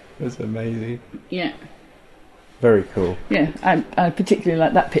 That's amazing. Yeah, very cool. Yeah, I particularly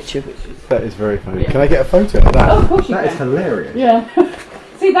like that picture. That is very funny. Can I get a photo of that? Oh, of course you can. That is hilarious. Yeah.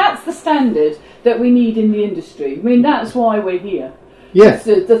 See, that's the standard that we need in the industry. I mean, that's why we're here. Yes.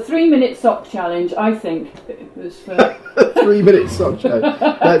 The 3 minute sock challenge, I think, was for 3 minute sock challenge.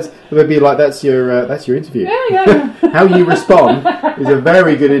 That's your interview. Yeah. How you respond is a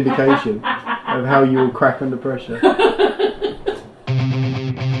very good indication of how you will crack under pressure.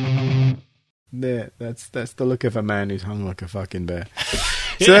 There, that's the look of a man who's hung like a fucking bear.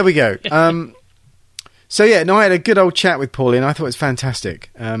 So there we go. So yeah, no, I had a good old chat with Pauline. I thought it was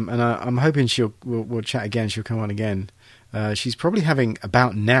fantastic, and I'm hoping we'll chat again. She'll come on again. She's probably having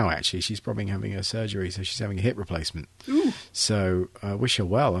she's probably having her surgery, so she's having a hip replacement. Ooh. So wish her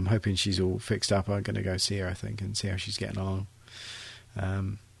well. I'm hoping she's all fixed up. I'm going to go see her, I think, and see how she's getting along,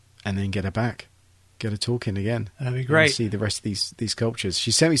 and then get her back, get her talking again. That'd be great. And see the rest of these sculptures.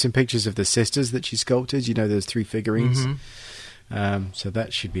 She sent me some pictures of the sisters that she sculpted. Those 3 figurines. Mm-hmm. So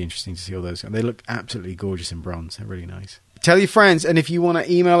that should be interesting to see all those. And they look absolutely gorgeous in bronze. They're really nice. Tell your friends, and if you want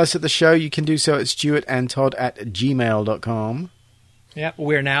to email us at the show, you can do so at stuartandtodd@gmail.com. Yep,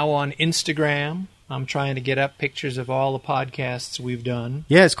 we're now on Instagram. I'm trying to get up pictures of all the podcasts we've done.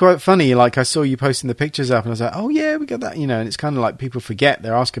 Yeah, it's quite funny. Like, I saw you posting the pictures up, and I was like, oh, yeah, we got that. You know, and it's kind of like people forget.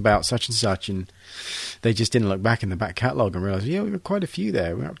 They're asked about such and such, and they just didn't look back in the back catalogue and realise, yeah, we got quite a few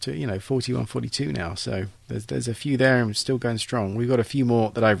there. We're up to, 41, 42 now. So there's a few there, and we're still going strong. We've got a few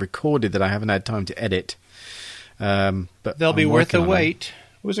more that I've recorded that I haven't had time to edit. But they'll be worth the wait.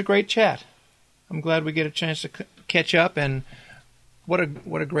 It was a great chat. I'm glad we get a chance to catch up, and what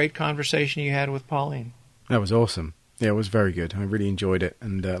a great conversation you had with Pauline. That was awesome. Yeah, it was very good. I really enjoyed it,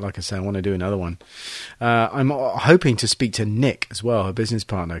 and like I say, I want to do another one. I'm hoping to speak to Nik as well, her business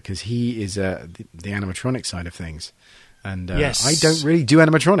partner, because he is the animatronic side of things. And yes. I don't really do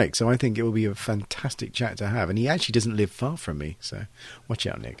animatronics, so I think it will be a fantastic chat to have. And he actually doesn't live far from me, so watch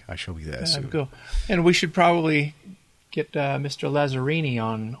out, Nik. I shall be there soon. Cool. And we should probably get Mr. Lazzarini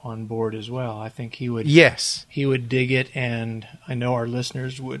on board as well. I think he would. Yes, he would dig it, and I know our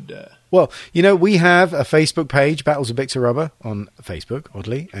listeners would. Well, we have a Facebook page, Battles of Bits of Rubber, on Facebook,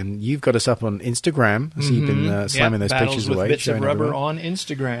 oddly, and you've got us up on Instagram. So you've been slamming those pictures away. Battles with Bits of Rubber on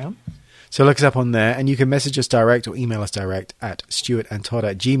Instagram. So look us up on there, and you can message us direct or email us direct at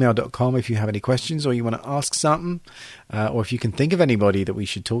stuartandtodd@gmail.com if you have any questions or you want to ask something, or if you can think of anybody that we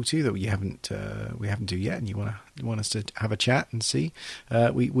should talk to that we haven't do yet, and you want us to have a chat and see.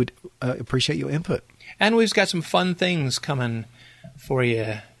 We would appreciate your input. And we've got some fun things coming for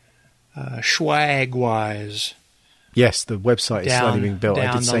you, swag-wise. Yes, the website is slowly being built.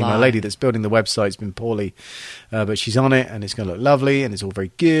 I did say my lady that's building the website has been poorly, but she's on it, and it's going to look lovely, and it's all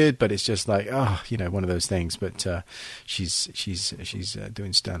very good. But it's just like, one of those things. But she's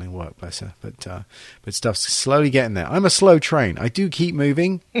doing sterling work, bless her. But stuff's slowly getting there. I'm a slow train. I do keep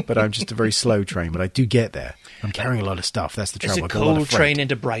moving, but I'm just a very slow train. But I do get there. I'm carrying a lot of stuff. That's the trouble. It's a cold train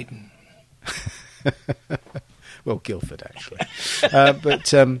into Brighton. Well, Guildford actually,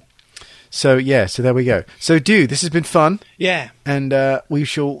 So there we go. So, this has been fun. Yeah. And we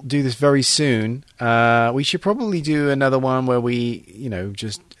shall do this very soon. We should probably do another one where we,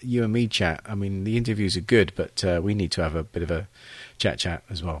 just you and me chat. I mean, the interviews are good, but we need to have a bit of a chat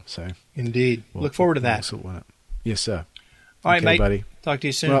as well. So, indeed. Look forward to that. We'll sort one out. Yes, sir. All right, mate. Buddy. Talk to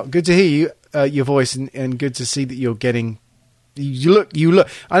you soon. Well, good to hear you, your voice, and good to see that you're getting... You look.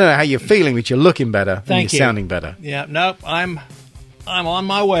 I don't know how you're feeling, but you're looking better. Thank you. You're sounding better. Yeah, nope, I'm on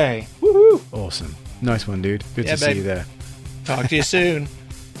my way. Woohoo! Awesome. Nice one, dude. Good to see you there. Talk to you soon.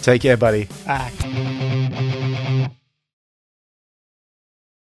 Take care, buddy. Bye.